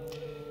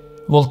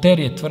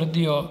 Voltaire je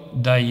tvrdio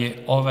da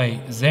je ovaj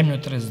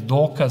zemljotres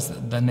dokaz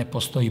da ne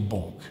postoji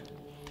Bog,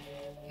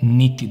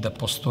 niti da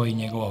postoji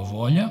njegova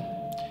volja,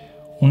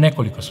 u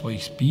nekoliko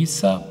svojih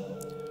spisa,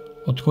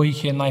 od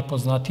kojih je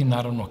najpoznatiji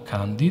naravno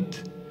Kandid,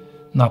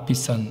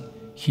 napisan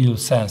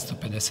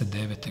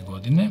 1759.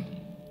 godine,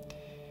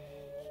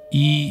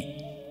 i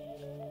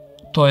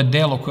to je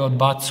delo koje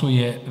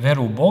odbacuje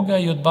veru u Boga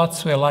i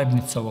odbacuje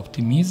Leibnicov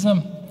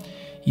optimizam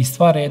i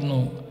stvara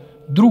jednu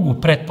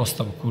drugu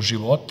pretpostavku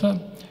života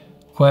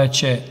koja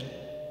će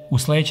u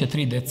sledeće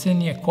 3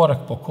 decenije korak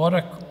po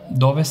korak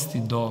dovesti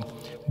do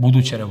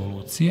buduće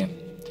revolucije.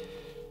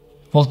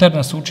 Voltaire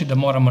nas uči da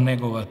moramo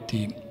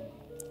negovati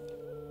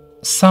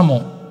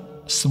samo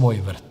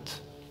svoj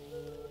vrt.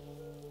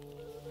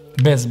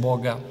 Bez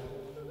Boga,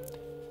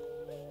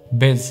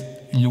 bez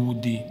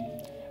ljudi,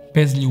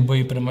 bez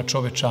ljubavi prema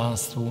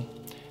čovečanstvu,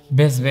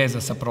 bez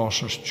veza sa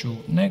prošlošću,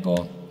 nego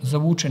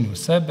zavučeni u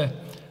sebe,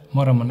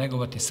 moramo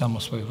negovati samo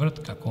svoj vrt,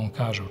 kako on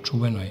kaže u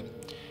čuvenoj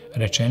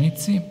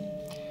rečenici.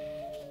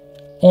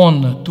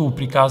 On tu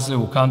prikazuje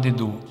u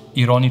Kandidu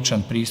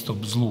ironičan pristup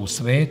zlu u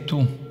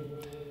svetu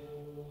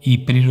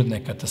i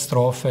prirodne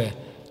katastrofe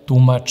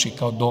tumači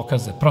kao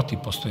dokaze protiv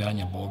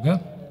postojanja Boga.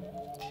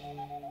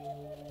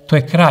 To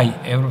je kraj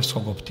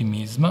evropskog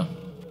optimizma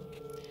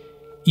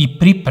i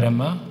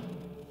priprema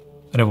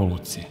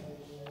revolucije.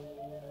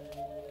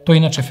 To je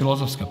inače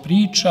filozofska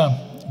priča,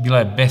 bila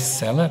je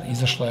bestseller,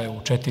 izašla je u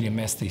 4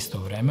 mesta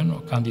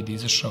istovremeno. Kandid je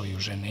izašao i u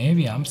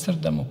Ženevi,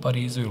 Amsterdamu,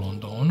 Parizu i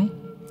Londonu.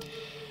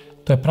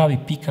 To je pravi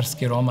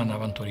pikarski roman,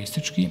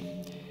 avanturistički,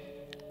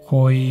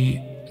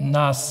 koji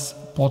nas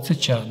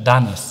podsjeća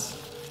danas,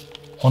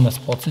 on nas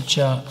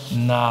podsjeća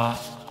na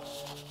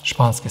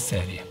španske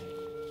serije.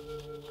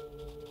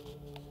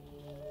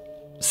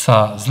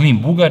 Sa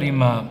zlim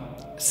Bugarima,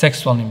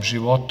 seksualnim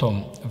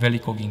životom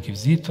velikog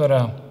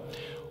inkvizitora,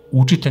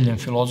 učiteljem,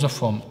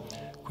 filozofom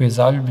koji je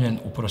zaljubljen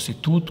u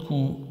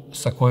prostitutku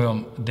sa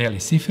kojom deli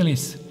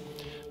sifilis,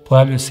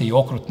 pojavljuje se i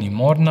okrutni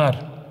mornar,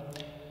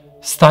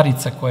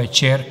 starica koja je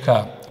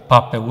ćerka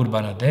pape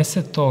Urbana X,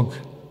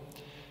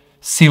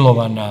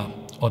 silovana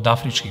od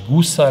afričkih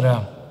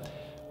gusara,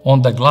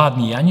 onda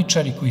gladni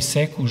janjičari koji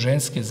seku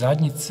ženske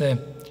zadnjice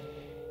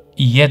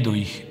i jedu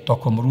ih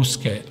tokom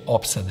ruske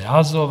opsade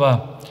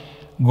Azova,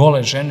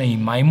 gole žene i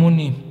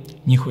majmuni,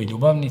 njihovi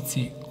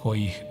ljubavnici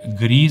koji ih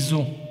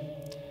grizu.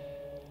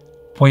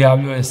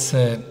 Pojavljuje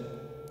se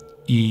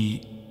i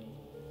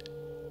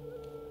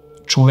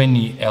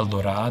čuveni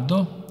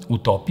Eldorado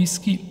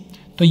utopijski.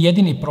 To je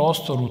jedini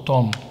prostor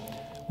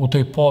u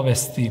toj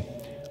povesti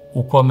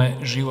u kome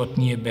život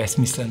nije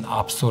besmislen,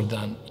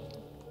 apsurdan,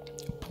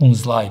 pun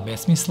zla i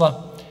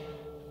besmisla,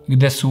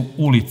 gde su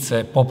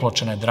ulice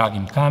popločene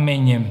dragim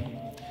kamenjem,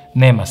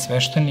 nema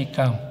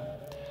sveštenika,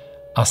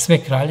 a sve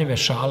kraljeve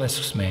šale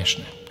su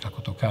smešne,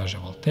 kako to kaže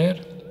Voltaire.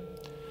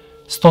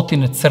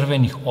 Stotine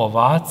crvenih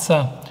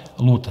ovaca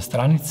luta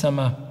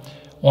stranicama,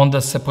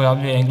 onda se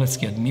pojavljuje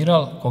engleski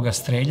admiral koga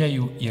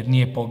streljaju jer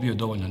nije pobio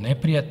dovoljno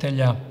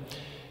neprijatelja,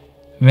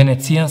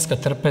 venecijanska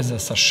trpeza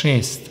sa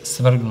 6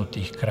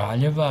 svrgnutih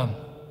kraljeva,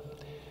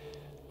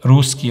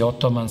 ruski,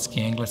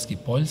 otomanski, engleski,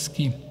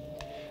 poljski,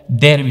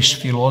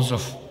 derviš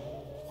filozof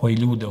koji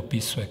ljude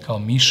opisuje kao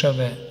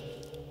mišave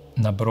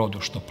na brodu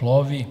što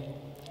plovi,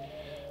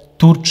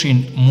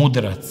 Turčin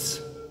mudrac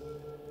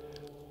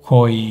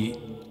koji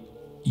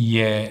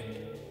je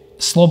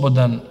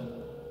slobodan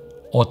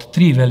od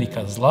 3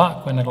 velika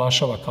zla koje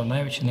naglašava kao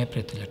najveći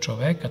neprijatelja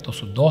čoveka, to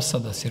su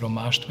dosada,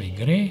 siromaštvo i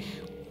greh.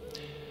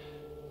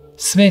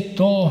 Sve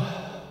to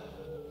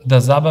da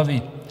zabavi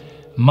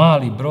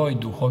mali broj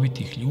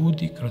duhovitih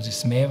ljudi kroz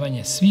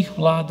ismevanje svih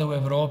vlada u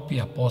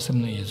Evropi, a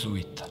posebno i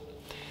jezuita.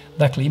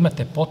 Dakle,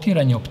 imate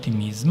potiranje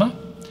optimizma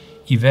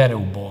i vere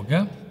u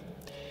Boga,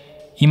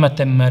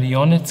 imate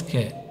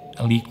marionetske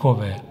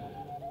likove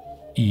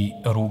i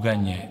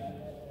ruganje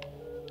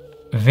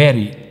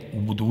veri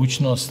u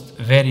budućnost,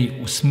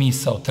 veri u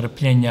smisao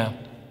trpljenja,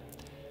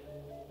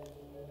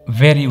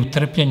 veri u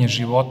trpljenje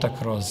života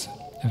kroz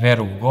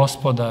veru u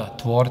Gospoda,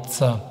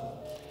 Tvorca.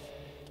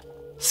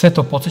 Sve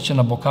to podsjeća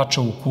na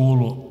Bokačovu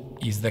kulu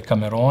iz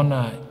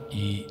Dekamerona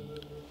i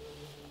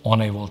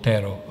onaj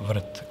Voltairov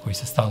vrt koji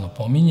se stalno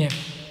pominje.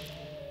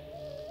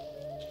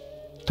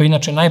 To je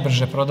inače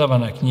najbrže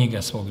prodavana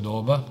knjiga svog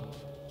doba.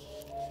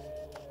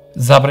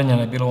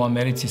 Zabranjena je bila u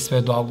Americi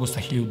sve do avgusta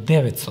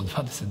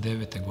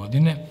 1929.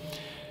 godine.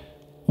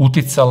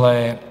 Uticala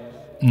je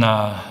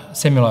na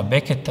Samuela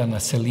Becketa, na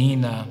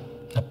Selina,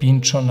 na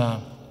Pinčona,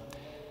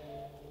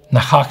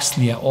 na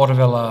Huxleya,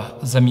 Orwella,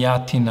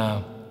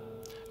 Zamjatina,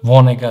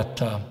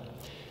 Vonnegata.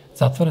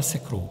 Zatvara se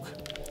krug.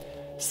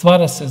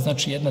 Stvara se,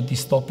 znači, jedna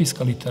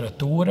distopijska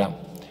literatura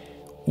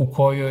u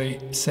kojoj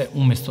se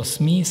umjesto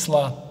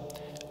smisla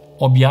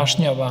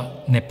objašnjava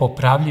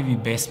nepopravljivi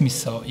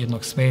besmisao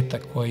jednog sveta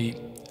koji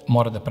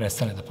mora da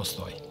prestane da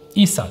postoji.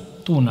 I sad,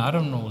 tu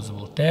naravno uz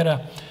Voltaira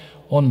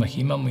odmah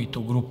imamo i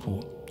tu grupu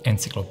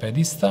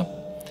enciklopedista,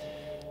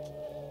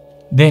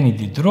 Denis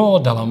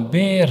Diderot,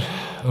 D'Alembert,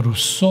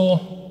 Rousseau.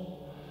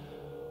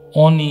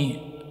 Oni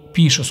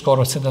pišu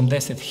skoro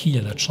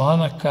 70.000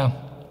 članaka,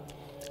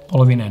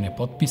 polovina je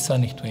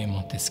nepotpisanih, tu je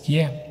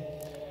Montesquieu.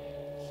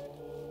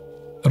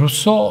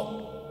 Rousseau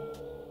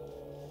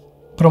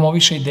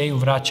promoviše ideju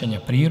vraćanja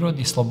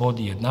prirodi,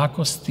 slobodi i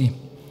jednakosti,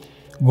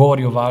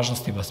 govori o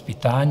važnosti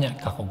vaspitanja,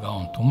 kako ga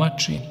on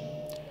tumači,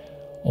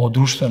 o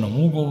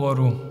društvenom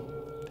ugovoru.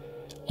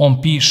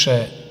 On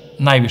piše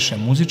najviše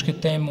muzičke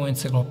teme u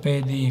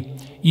enciklopediji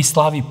i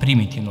slavi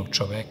primitivnog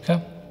čoveka,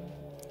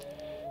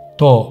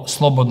 to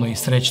slobodno i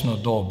srećno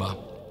doba.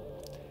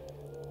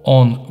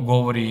 On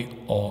govori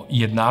o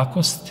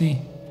jednakosti,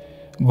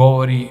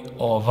 govori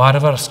o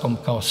varvarskom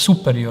kao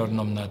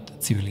superiornom nad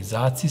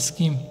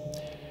civilizacijskim,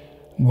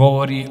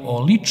 govori o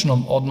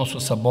ličnom odnosu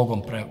sa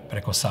Bogom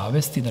preko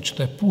savesti, znači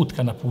to je put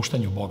ka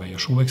napuštanju Boga.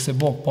 Još uvek se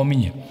Bog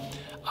pominje,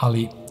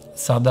 ali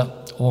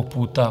sada ovog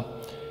puta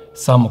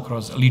samo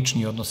kroz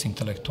lični odnos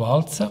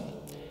intelektualca.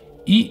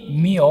 I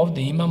mi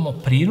ovde imamo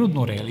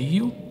prirodnu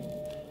religiju,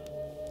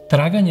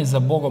 traganje za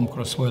Bogom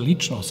kroz svoje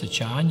lično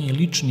osjećanje i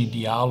lični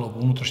dijalog,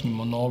 unutrašnji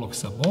monolog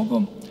sa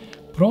Bogom,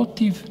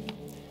 protiv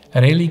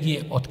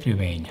religije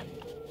otkrivenja.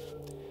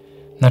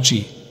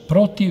 Znači,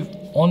 protiv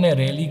one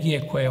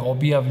religije koja je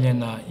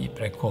objavljena i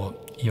preko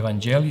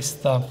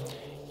evanđelista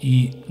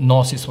i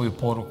nosi svoju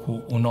poruku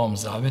u Novom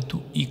Zavetu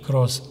i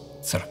kroz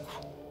crkvu.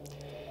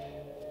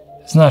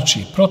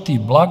 Znači,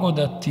 protiv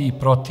blagodati,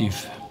 protiv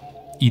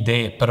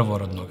ideje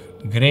prvorodnog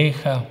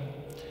greha.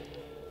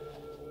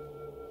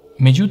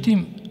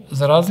 Međutim,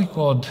 za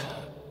razliku od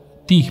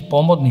tih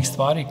pomodnih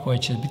stvari koje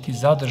će biti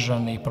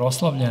zadržane i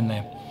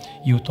proslavljene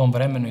i u tom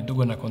vremenu i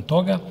dugo nakon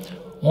toga,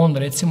 on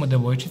recimo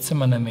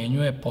devojčicama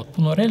namenjuje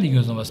potpuno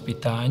religiozno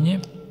vaspitanje,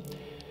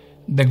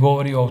 gde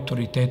govori o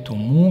autoritetu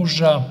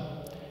muža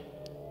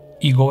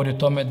i govori o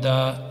tome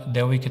da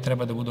devojke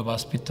treba da budu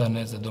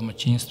vaspitane za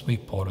domaćinstvo i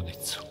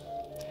porodicu.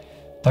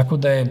 Tako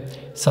da je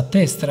sa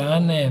te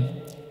strane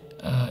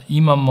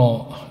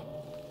imamo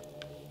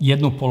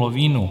jednu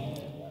polovinu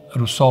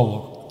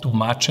Rousseauovog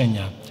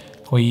tumačenja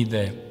koji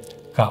ide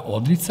ka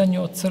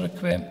odricanju od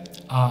crkve,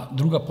 a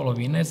druga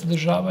polovina je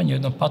zadržavanje u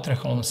jednom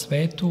patriarhalnom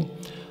svetu,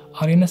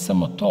 ali ne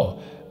samo to.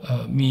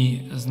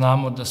 Mi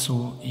znamo da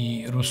su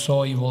i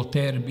Rousseau i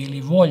Voltaire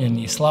bili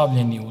voljeni i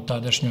slavljeni u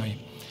tadašnjoj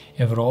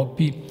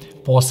Evropi,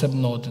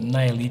 posebno od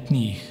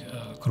najelitnijih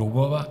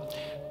krugova,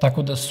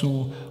 tako da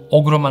su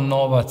ogroman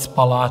novac,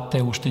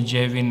 palate,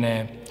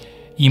 ušteđevine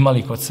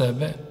imali kod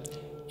sebe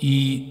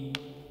i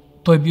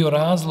to je bio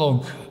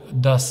razlog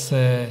da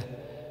se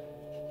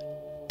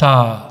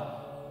ta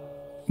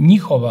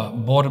njihova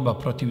borba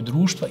protiv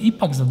društva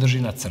ipak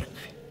zadrži na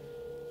crkvi.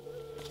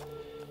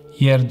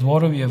 Jer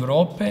dvorovi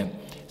Evrope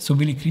su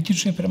bili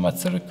kritični prema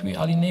crkvi,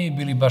 ali ne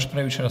bili baš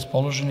previše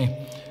raspoloženi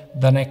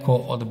da neko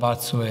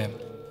odbacuje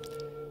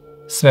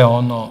sve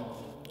ono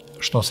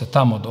što se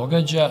tamo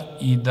događa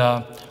i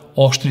da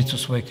oštricu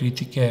svoje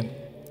kritike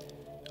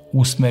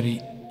usmeri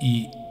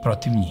i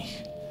protiv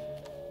njih.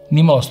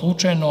 Nimalo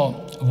slučajno,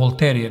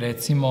 Voltaire je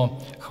recimo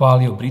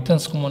hvalio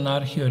britansku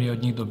monarhiju jer je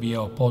od njih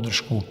dobijao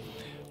podršku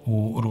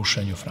u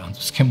rušenju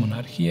francuske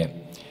monarhije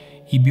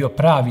i bio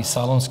pravi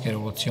salonski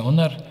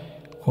revolucionar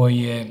koji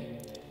je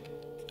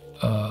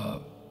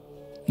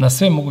na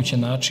sve moguće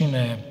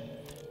načine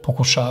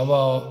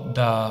pokušavao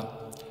da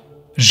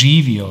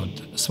živi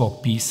od svog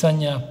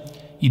pisanja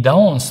i da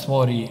on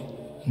stvori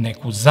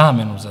neku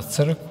zamenu za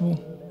crkvu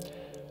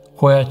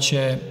koja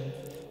će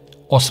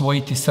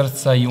osvojiti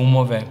srca i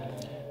umove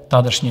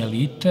tadašnje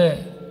elite.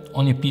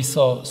 On je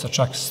pisao sa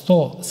čak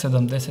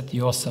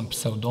 178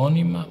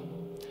 pseudonima,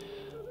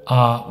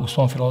 a u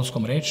svom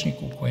filozofskom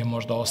rečniku, koji je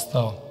možda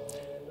ostao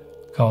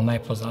kao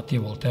najpoznatije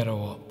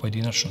Voltaireovo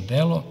pojedinačno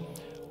delo,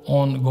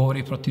 on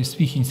govori protiv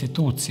svih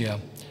institucija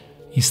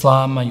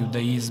islama,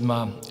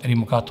 judaizma,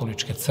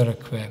 rimokatoličke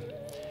crkve.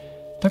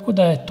 Tako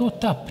da je to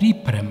ta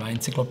priprema,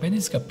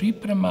 enciklopedijska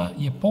priprema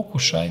je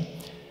pokušaj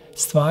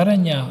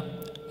stvaranja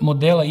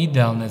modela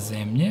idealne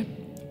zemlje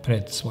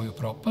pred svoju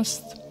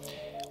propast,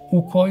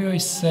 u kojoj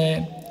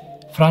se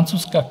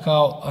Francuska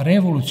kao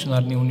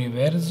revolucionarni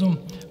univerzum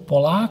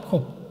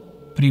polako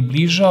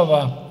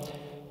približava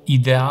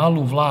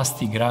idealu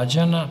vlasti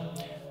građana,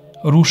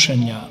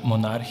 rušenja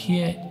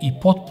monarhije i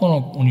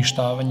potpunog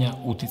uništavanja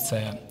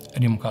uticaja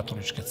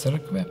rimokatoličke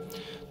crkve.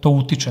 To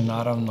utiče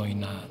naravno i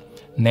na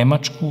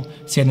Nemačku.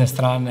 S jedne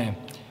strane,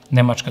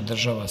 Nemačka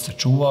država se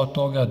čuva od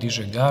toga,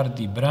 diže gard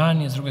i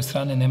brani, s druge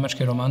strane,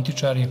 nemački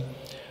romantičari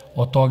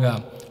od toga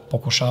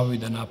pokušavaju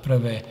da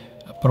naprave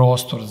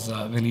prostor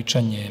za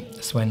veličanje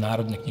svoje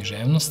narodne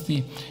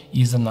književnosti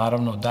i za,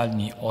 naravno,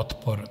 daljnji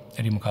otpor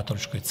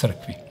rimokatoličkoj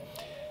crkvi.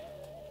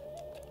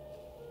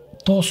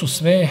 To su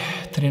sve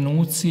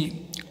trenuci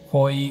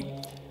koji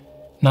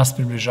nas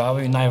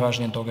približavaju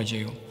najvažnijem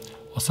događaju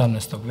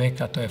 18.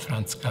 veka, to je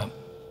Francuska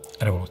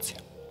revolucija.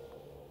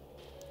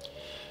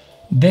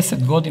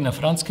 10 godina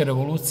Francuske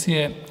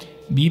revolucije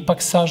bi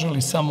ipak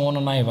saželi samo ono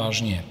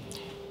najvažnije,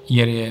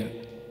 jer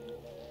je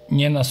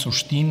njena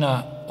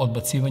suština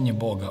odbacivanje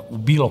Boga u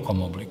bilo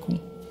kom obliku,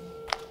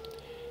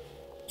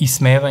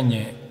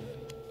 ismevanje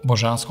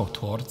božanskog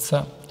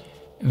tvorca,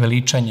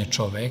 veličanje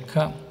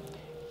čoveka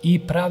i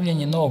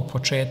pravljanje novog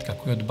početka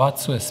koji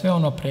odbacuje sve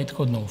ono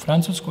prethodno u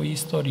francuskoj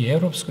istoriji,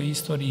 evropskoj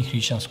istoriji i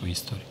hrišćanskoj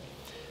istoriji.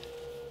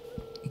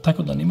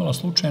 Tako da nimalo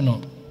slučajno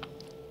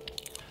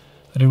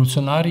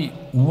revolucionari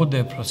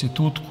uvode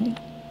prostitutku,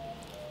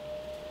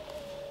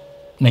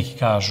 neki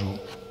kažu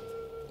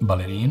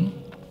balerinu,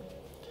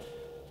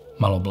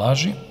 malo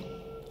blaži,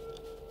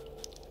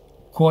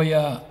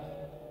 koja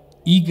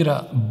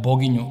igra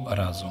boginju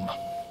razuma.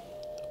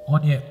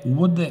 On je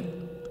uvode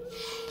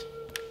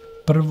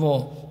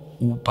prvo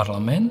u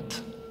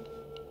parlament,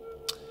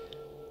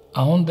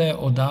 a onda je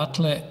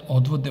odatle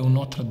odvode u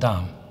Notre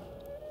Dame,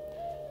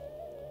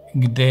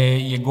 gde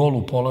je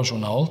golu polažu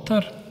na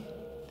oltar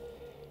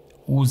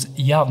uz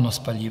javno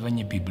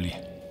spaljivanje Biblije.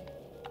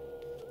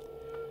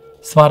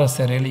 Stvara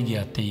se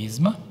religija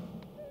ateizma.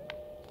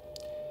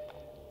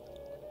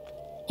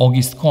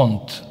 Auguste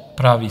Comte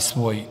pravi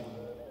svoj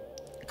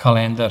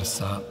kalendar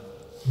sa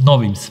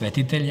novim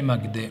svetiteljima,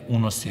 gde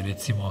unosi,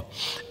 recimo,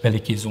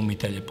 velike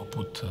izumitelje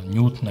poput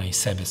Njutna i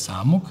sebe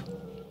samog.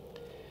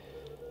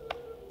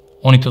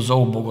 Oni to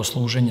zovu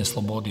bogosluženje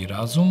slobodi i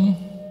razumu.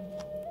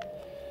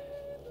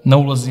 Na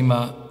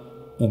ulazima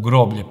u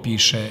groblje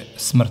piše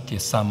smrt je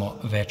samo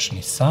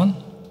večni san.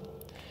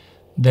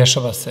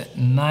 Dešava se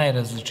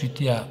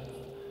najrazličitija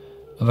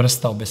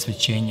vrsta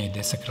obesvećenja i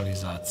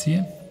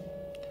desakralizacije.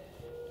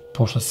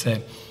 Pošto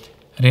se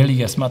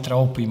religija smatra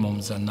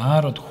opijmom za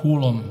narod,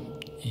 hulom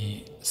i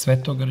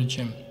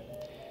svetogrđem,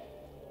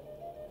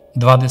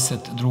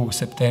 22.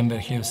 septembra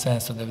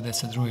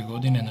 1792.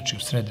 godine, znači u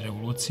sred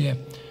revolucije,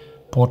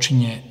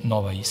 počinje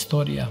nova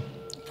istorija,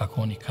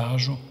 kako oni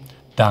kažu,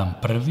 dan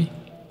prvi,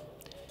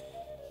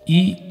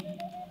 i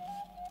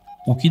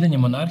ukidanje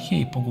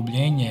monarhije i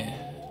pogubljenje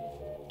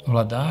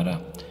vladara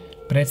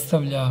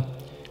predstavlja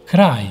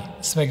kraj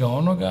svega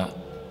onoga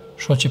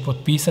što će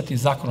potpisati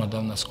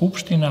zakonodavna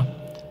skupština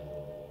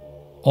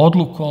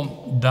odlukom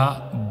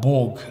da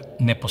Bog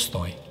ne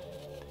postoji.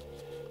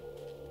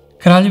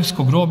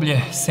 Kraljevsko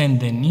groblje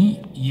Saint-Denis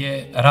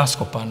je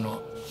raskopano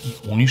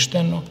i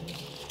uništeno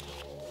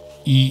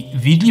i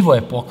vidljivo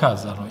je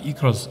pokazano i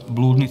kroz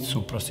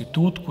bludnicu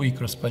prostitutku i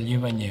kroz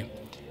spaljivanje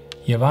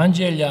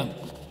evanđelja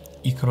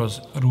i kroz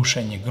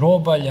rušenje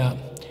grobalja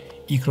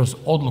i kroz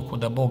odluku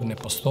da Bog ne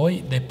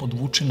postoji, da je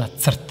podvučena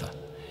crta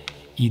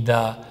i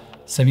da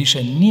se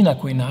više ni na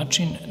koji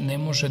način ne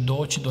može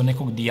doći do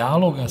nekog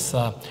dijaloga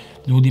sa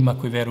ljudima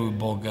koji veruju u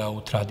Boga,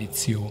 u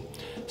tradiciju,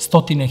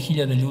 stotine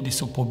hiljada ljudi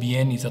su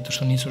pobijeni zato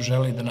što nisu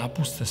želeli da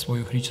napuste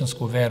svoju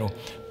hrišćansku veru,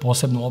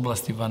 posebno u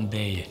oblasti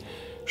Vandeje,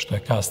 što je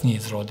kasnije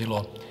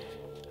izrodilo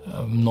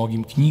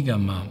mnogim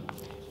knjigama,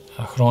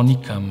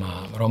 hronikama,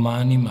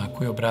 romanima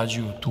koji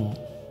obrađuju tu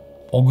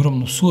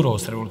ogromnu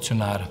surovost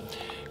revolucionara,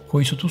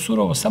 koji su tu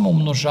surovo samo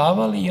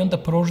umnožavali i onda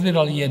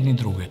proždirali jedni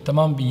druge.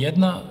 Taman bi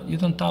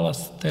jedan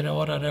talas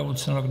terora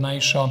revolucionarnog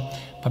naišao,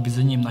 pa bi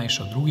za njim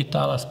naišao drugi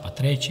talas, pa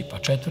treći, pa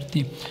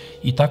četvrti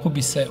i tako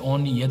bi se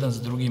oni jedan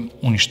za drugim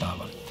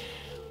uništavali.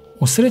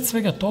 U sred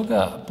svega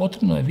toga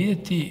potrebno je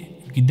vidjeti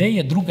gde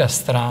je druga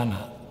strana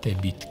te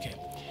bitke,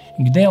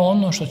 gde je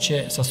ono što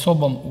će sa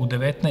sobom u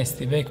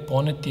 19. vek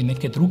poneti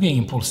neke druge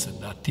impulse,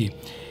 dati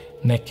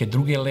neke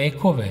druge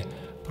lekove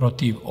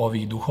protiv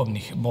ovih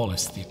duhovnih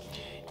bolesti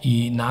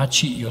i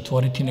naći i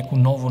otvoriti neku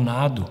novu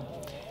nadu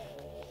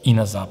i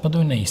na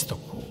zapadu i na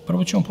istoku.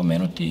 Prvo ćemo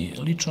pomenuti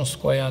ličnost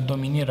koja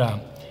dominira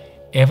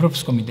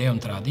evropskom idejom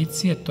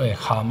tradicije, to je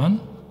Haman.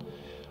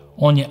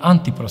 On je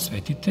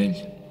antiprosvetitelj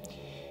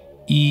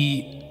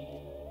i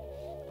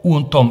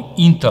u tom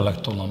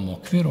intelektualnom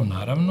okviru,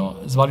 naravno,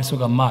 zvali su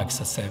ga mag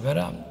sa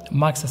severa.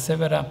 Mag sa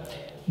severa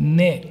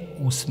ne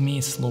u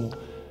smislu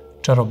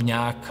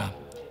čarobnjaka,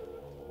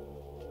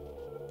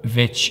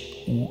 već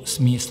u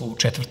smislu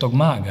četvrtog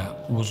maga,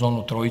 uz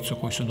onu trojicu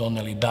koji su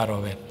doneli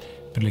darove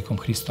prilikom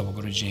Hristovog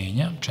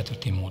rođenja,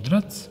 četvrti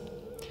mudrac.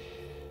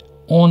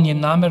 On je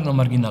namerno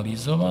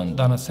marginalizovan,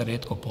 danas se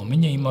retko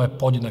pominje, imao je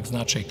podjednak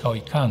značaj kao i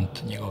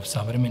Kant, njegov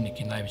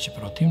savremenik i najveći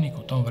protivnik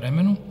u tom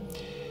vremenu.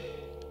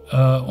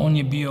 On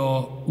je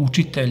bio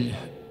učitelj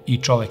i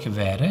čovek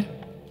vere.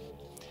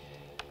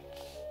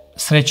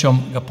 Srećom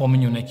ga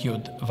pominju neki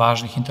od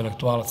važnih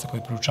intelektualaca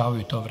koji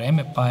proučavaju to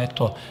vreme, pa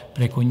eto,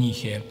 preko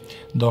njih je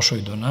došao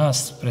i do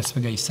nas, pre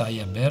svega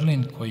Isaija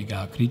Berlin, koji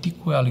ga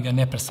kritikuje, ali ga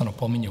neprestano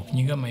pominje u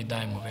knjigama i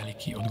daje mu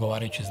veliki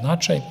odgovarajući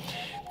značaj.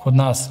 Kod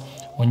nas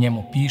o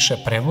njemu piše,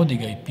 prevodi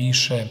ga i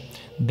piše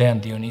Dejan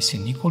Dionisi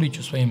Nikolić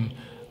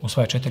u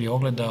svoje 4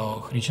 ogleda o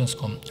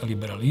hrišćanskom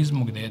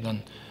liberalizmu, gde je jedan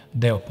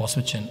deo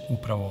posvećen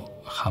upravo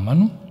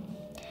Hamanu.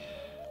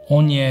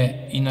 On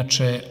je,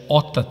 inače,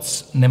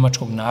 otac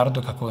nemačkog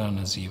naroda, kako ga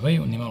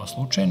nazivaju, nimalo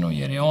slučajno,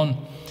 jer je on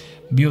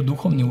bio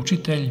duhovni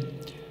učitelj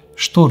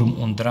Sturm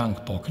und Drang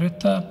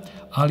pokreta,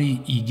 ali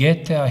i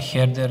Getea,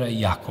 Herdera i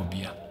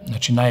Jakobija.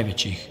 Znači,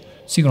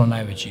 sigurno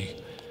najvećih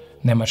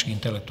nemačkih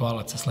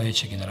intelektualaca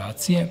sledeće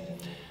generacije.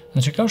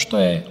 Znači, kao što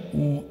je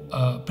u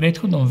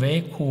prethodnom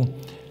veku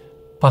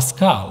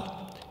Pascal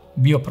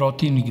bio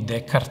protivnik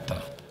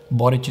Dekarta,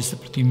 boreći se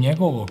protiv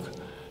njegovog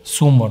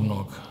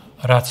sumornog,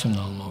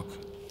 racionalnog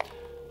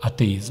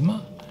ateizma,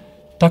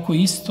 tako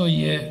isto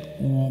je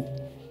u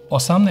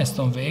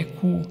 18.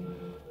 veku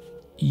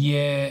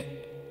je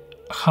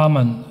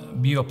Haman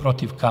bio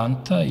protiv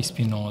Kanta i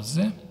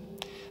Spinoze,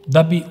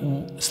 da bi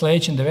u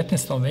sledećem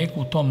 19.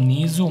 veku u tom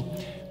nizu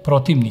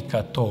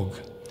protivnika tog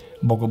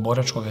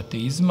bogoboračkog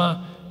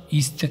ateizma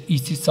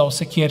isticao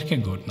se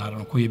Kierkegaard,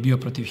 naravno, koji je bio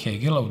protiv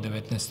Hegela u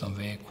 19.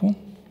 veku,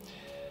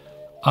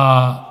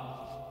 a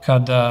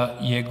kada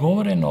je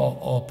govoreno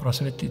o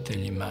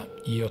prosvetiteljima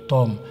i o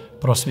tom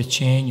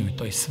prosvećenju i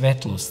toj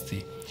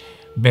svetlosti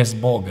bez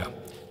Boga,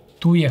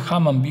 tu je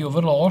Haman bio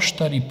vrlo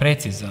oštar i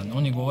precizan.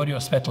 On je govorio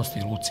o svetlosti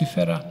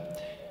Lucifera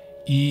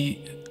i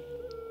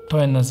to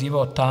je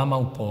nazivao tama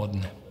u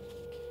podne.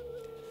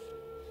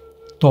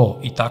 To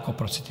i tako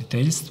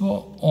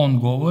prosvetiteljstvo, on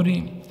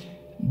govori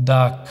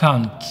da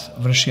Kant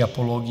vrši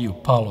apologiju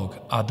palog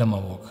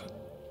Adamovog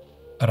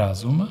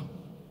razuma.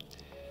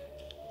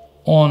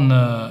 On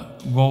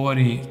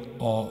govori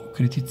o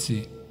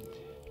kritici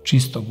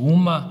čistog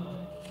uma,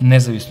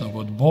 nezavisnog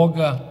od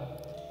Boga,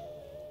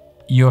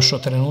 još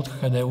od trenutka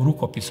kada je u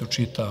rukopisu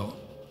čitao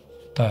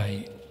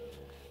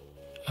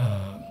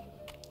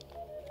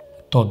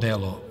to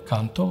delo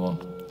Kantovo.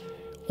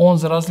 On,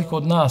 za razliku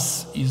od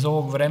nas iz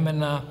ovog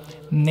vremena,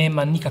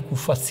 nema nikakvu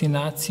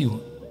fascinaciju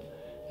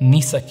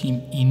ni sa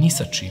kim i ni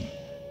sa čim,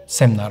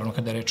 sem naravno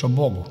kada je reč o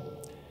Bogu.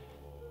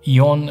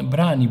 I on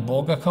brani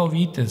Boga kao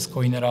vitez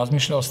koji ne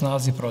razmišlja o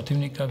snazi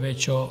protivnika,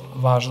 već o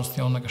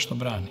važnosti onoga što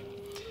brani.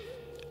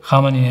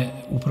 Haman je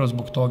upravo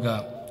zbog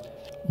toga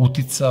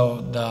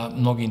uticao da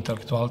mnogi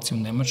intelektualci u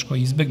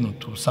Nemačkoj izbegnu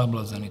tu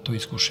sablazan i to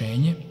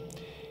iskušenje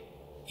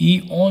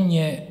i on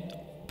je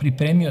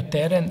pripremio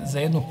teren za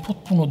jednu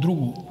potpuno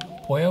drugu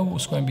pojavu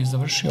s kojom bi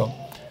završio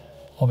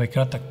ovaj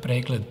kratak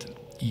pregled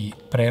i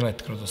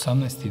prelet kroz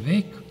 18.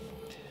 vek,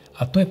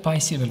 a to je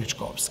Pajsije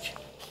Veličkovski.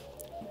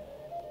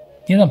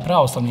 Jedan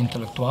pravoslavni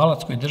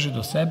intelektualac koji drži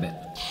do sebe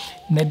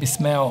ne bi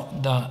smeo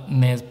da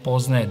ne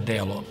poznaje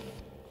delo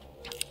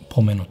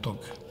pomenutog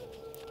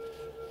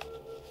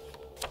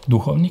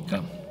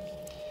duhovnika.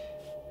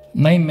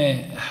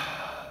 Naime,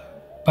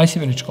 Pajsije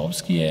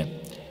Veličkovski je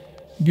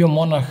bio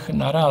monah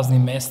na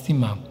raznim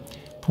mestima,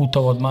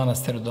 putovao od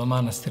manastira do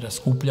manastira,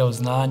 skupljao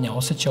znanja,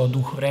 osjećao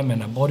duh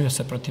vremena, borio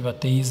se protiv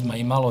ateizma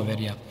i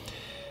maloverja.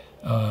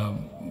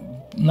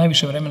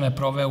 Najviše vremena je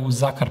proveo u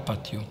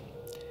Zakarpatju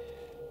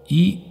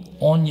i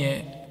on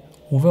je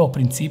uveo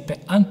principe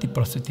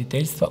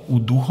antiprosvetiteljstva u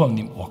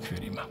duhovnim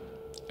okvirima,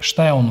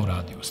 šta je on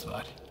uradio u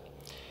stvari?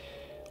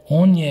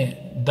 On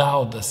je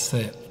dao da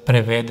se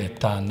prevede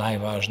ta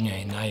najvažnija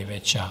i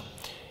najveća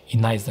i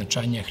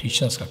najznačajnija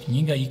hrišćanska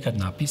knjiga ikad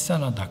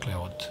napisana, dakle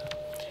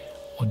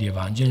od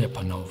Evanđelja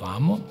pa na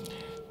ovamo.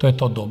 To je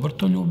to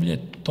dobrotoljublje,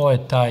 to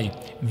je taj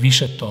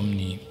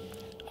višetomni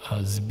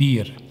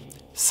zbir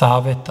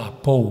saveta,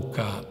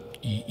 pouka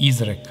i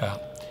izreka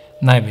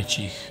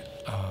najvećih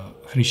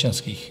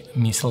hrišćanskih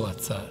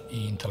mislilaca i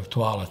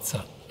intelektualaca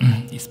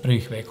iz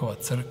prvih vekova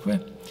crkve.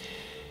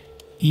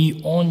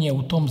 I on je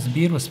u tom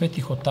zbiru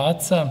svetih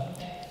otaca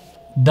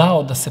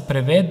dao da se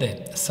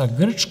prevede sa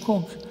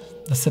grčkog,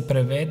 da se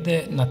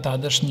prevede na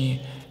tadašnji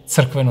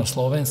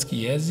crkveno-slovenski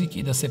jezik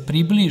i da se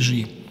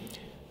približi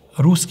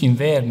ruskim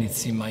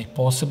vernicima i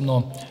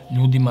posebno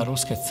ljudima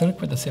ruske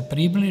crkve, da se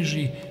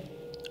približi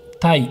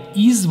taj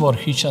izvor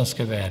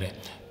hrišćanske vere,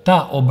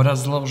 ta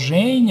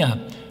obrazloženja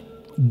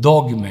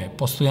dogme,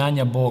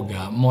 postojanja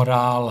Boga,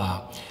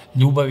 morala,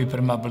 ljubavi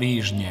prema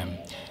bližnjem,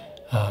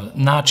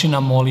 načina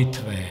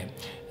molitve,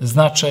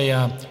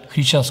 značaja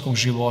hrišćanskog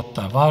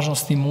života,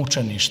 važnosti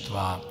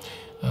mučeništva,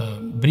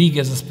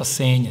 brige za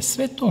spasenje,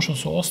 sve to što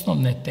su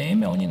osnovne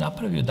teme, on je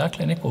napravio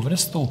dakle neku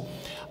vrstu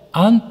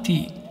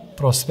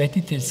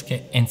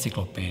antiprosvetiteljske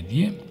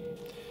enciklopedije,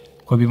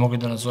 koju bi mogli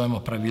da nazovemo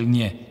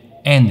pravilnije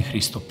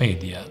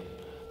enhristopedija,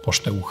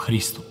 pošto je u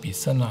Hristu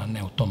pisana, a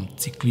ne u tom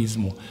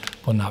ciklizmu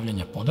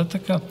ponavljanja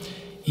podataka.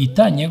 I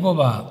ta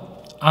njegova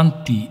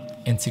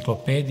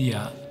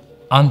anti-enciklopedija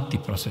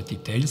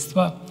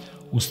antiprosvetiteljstva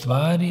u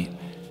stvari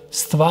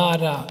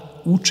stvara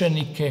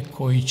učenike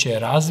koji će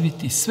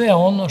razviti sve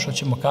ono što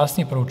ćemo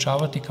kasnije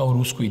proučavati kao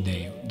rusku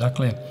ideju.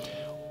 Dakle,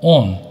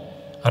 on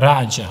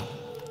rađa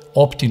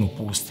Optinu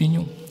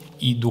pustinju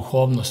i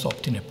duhovnost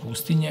Optine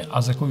pustinje,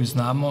 a za koju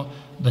znamo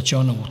da će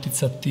ona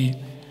uticati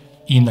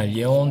i na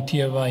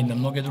Leontijeva i na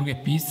mnoge druge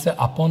pisce,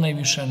 a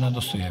ponajviše na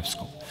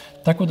Dostojevskog.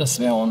 Tako da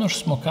sve ono što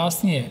smo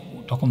kasnije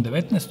tokom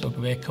 19.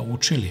 veka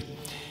učili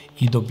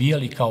i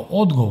dobijali kao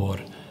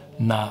odgovor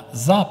na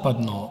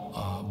zapadno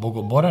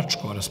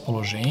bogoboračko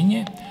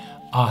raspoloženje,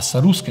 a sa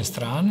ruske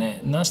strane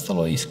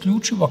nastalo je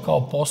isključivo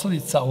kao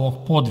posledica ovog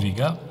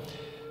podviga,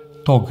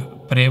 tog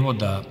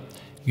prevoda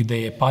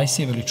gde je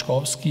Pajsije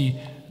Veličkovski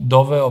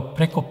doveo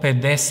preko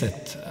 50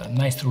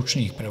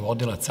 najstručnijih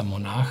prevodilaca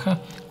monaha,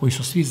 koji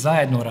su svi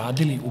zajedno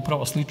radili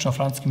upravo slično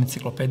francuskim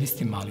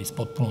enciklopedistima, ali iz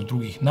potpuno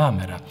drugih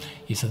namera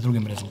i sa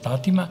drugim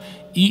rezultatima,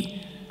 i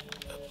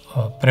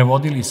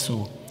prevodili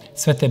su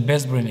sve te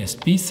bezbrojne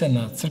spise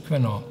na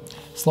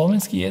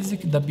crkveno-slovenski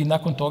jezik, da bi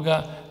nakon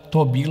toga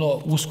to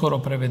bilo uskoro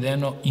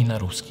prevedeno i na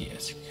ruski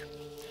jezik.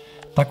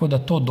 Tako da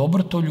to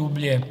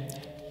dobrotoljublje,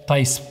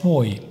 taj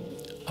spoj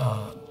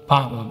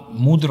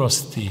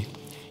mudrosti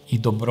i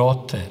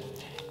dobrote,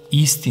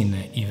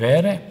 istine i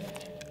vere,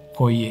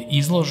 koji je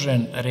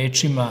izložen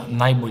rečima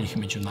najboljih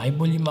među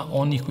najboljima,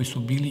 onih koji su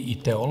bili i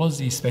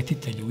teolozi i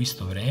svetitelji u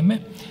isto vreme,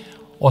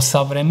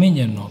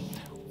 osavremenjeno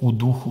u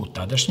duhu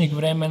tadašnjeg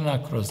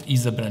vremena, kroz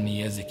izabrani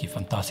jezik i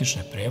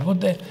fantastične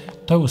prevode,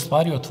 to je u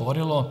stvari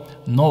otvorilo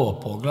novo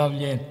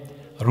poglavlje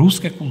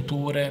ruske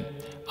kulture,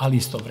 ali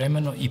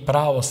istovremeno i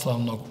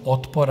pravoslavnog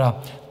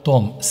otpora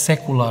tom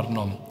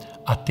sekularnom,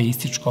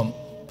 ateističkom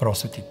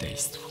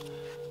prosvetiteljstvu.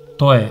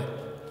 To je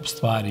u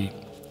stvari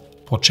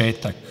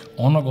početak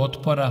onog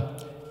otpora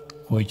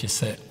koji će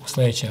se u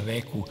sledećem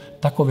veku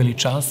tako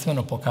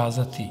veličanstveno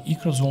pokazati i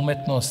kroz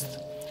umetnost,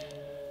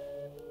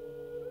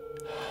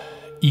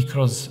 i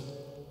kroz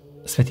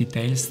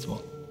svetiteljstvo,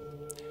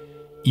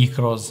 i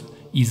kroz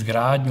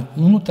izgradnju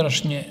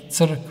unutrašnje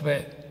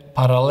crkve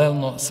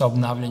paralelno sa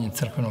obnavljanjem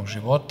crkvenog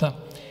života,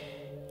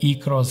 i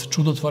kroz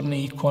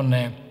čudotvorne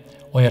ikone,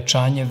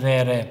 ojačanje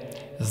vere,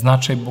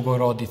 značaj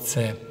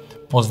Bogorodice,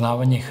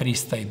 poznavanje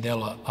Hrista i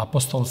dela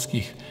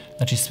apostolskih.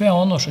 Znači sve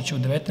ono što će u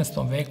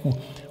 19. veku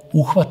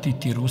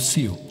uhvatiti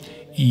Rusiju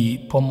i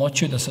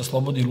pomoći da se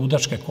oslobodi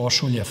ludačke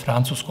košulje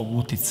francuskog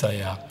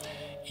uticaja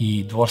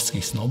i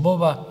dvorskih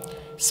snobova,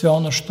 sve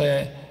ono što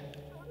je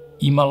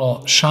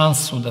imalo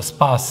šansu da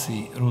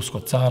spasi rusko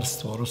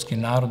carstvo, ruski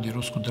narod i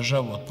rusku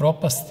državu od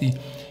propasti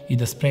i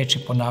da spreči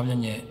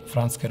ponavljanje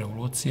francuske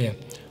revolucije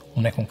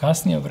u nekom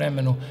kasnijem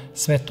vremenu,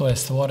 sve to je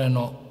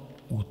stvoreno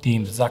u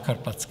tim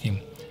zakarpatskim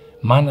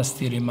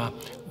manastirima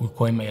u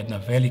kojima je jedna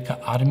velika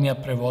armija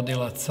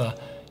prevodilaca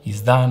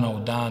iz dana u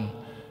dan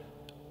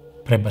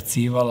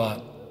prebacivala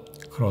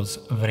kroz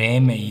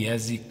vreme i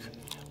jezik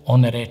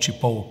one reči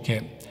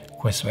pouke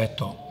koje su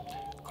eto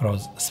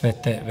kroz sve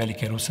te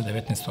velike Ruse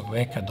 19.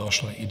 veka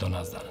došle i do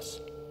nas danas.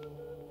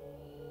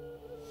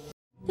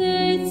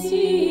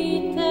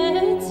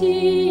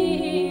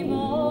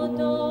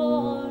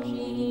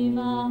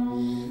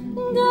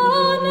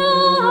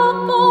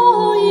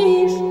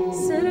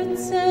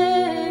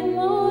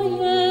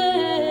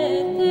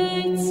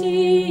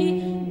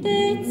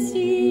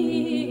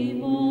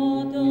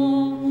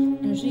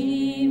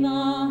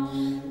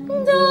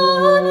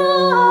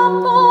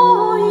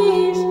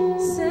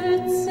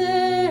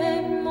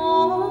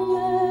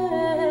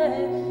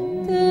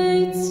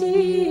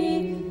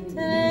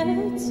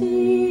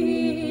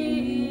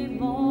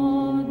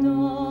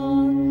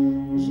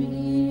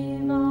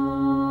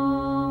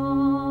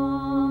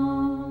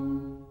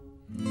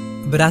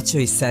 Braćo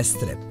i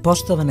sestre,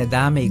 poštovane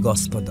dame i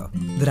gospodo,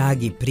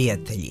 dragi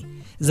prijatelji,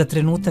 za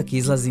trenutak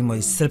izlazimo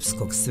iz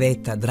srpskog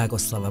sveta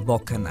Dragoslava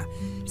Bokana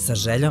sa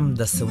željom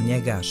da se u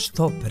njega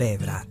što pre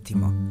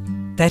vratimo.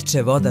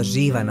 Teče voda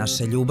živa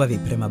naše ljubavi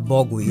prema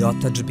Bogu i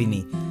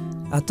otadžbini,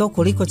 a to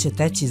koliko će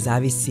teći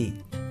zavisi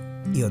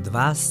i od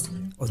vas,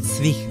 od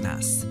svih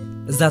nas.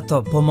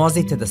 Zato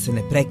pomozite da se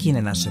ne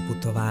prekine naše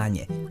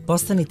putovanje,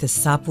 postanite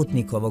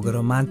saputnik ovog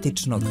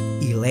romantičnog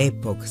i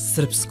lepog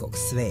srpskog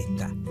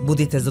sveta.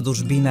 Budite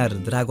zadužbinar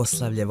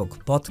Dragoslavljevog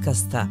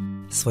podcasta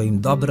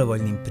svojim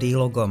dobrovoljnim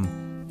prilogom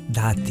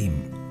datim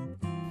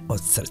od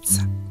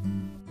srca.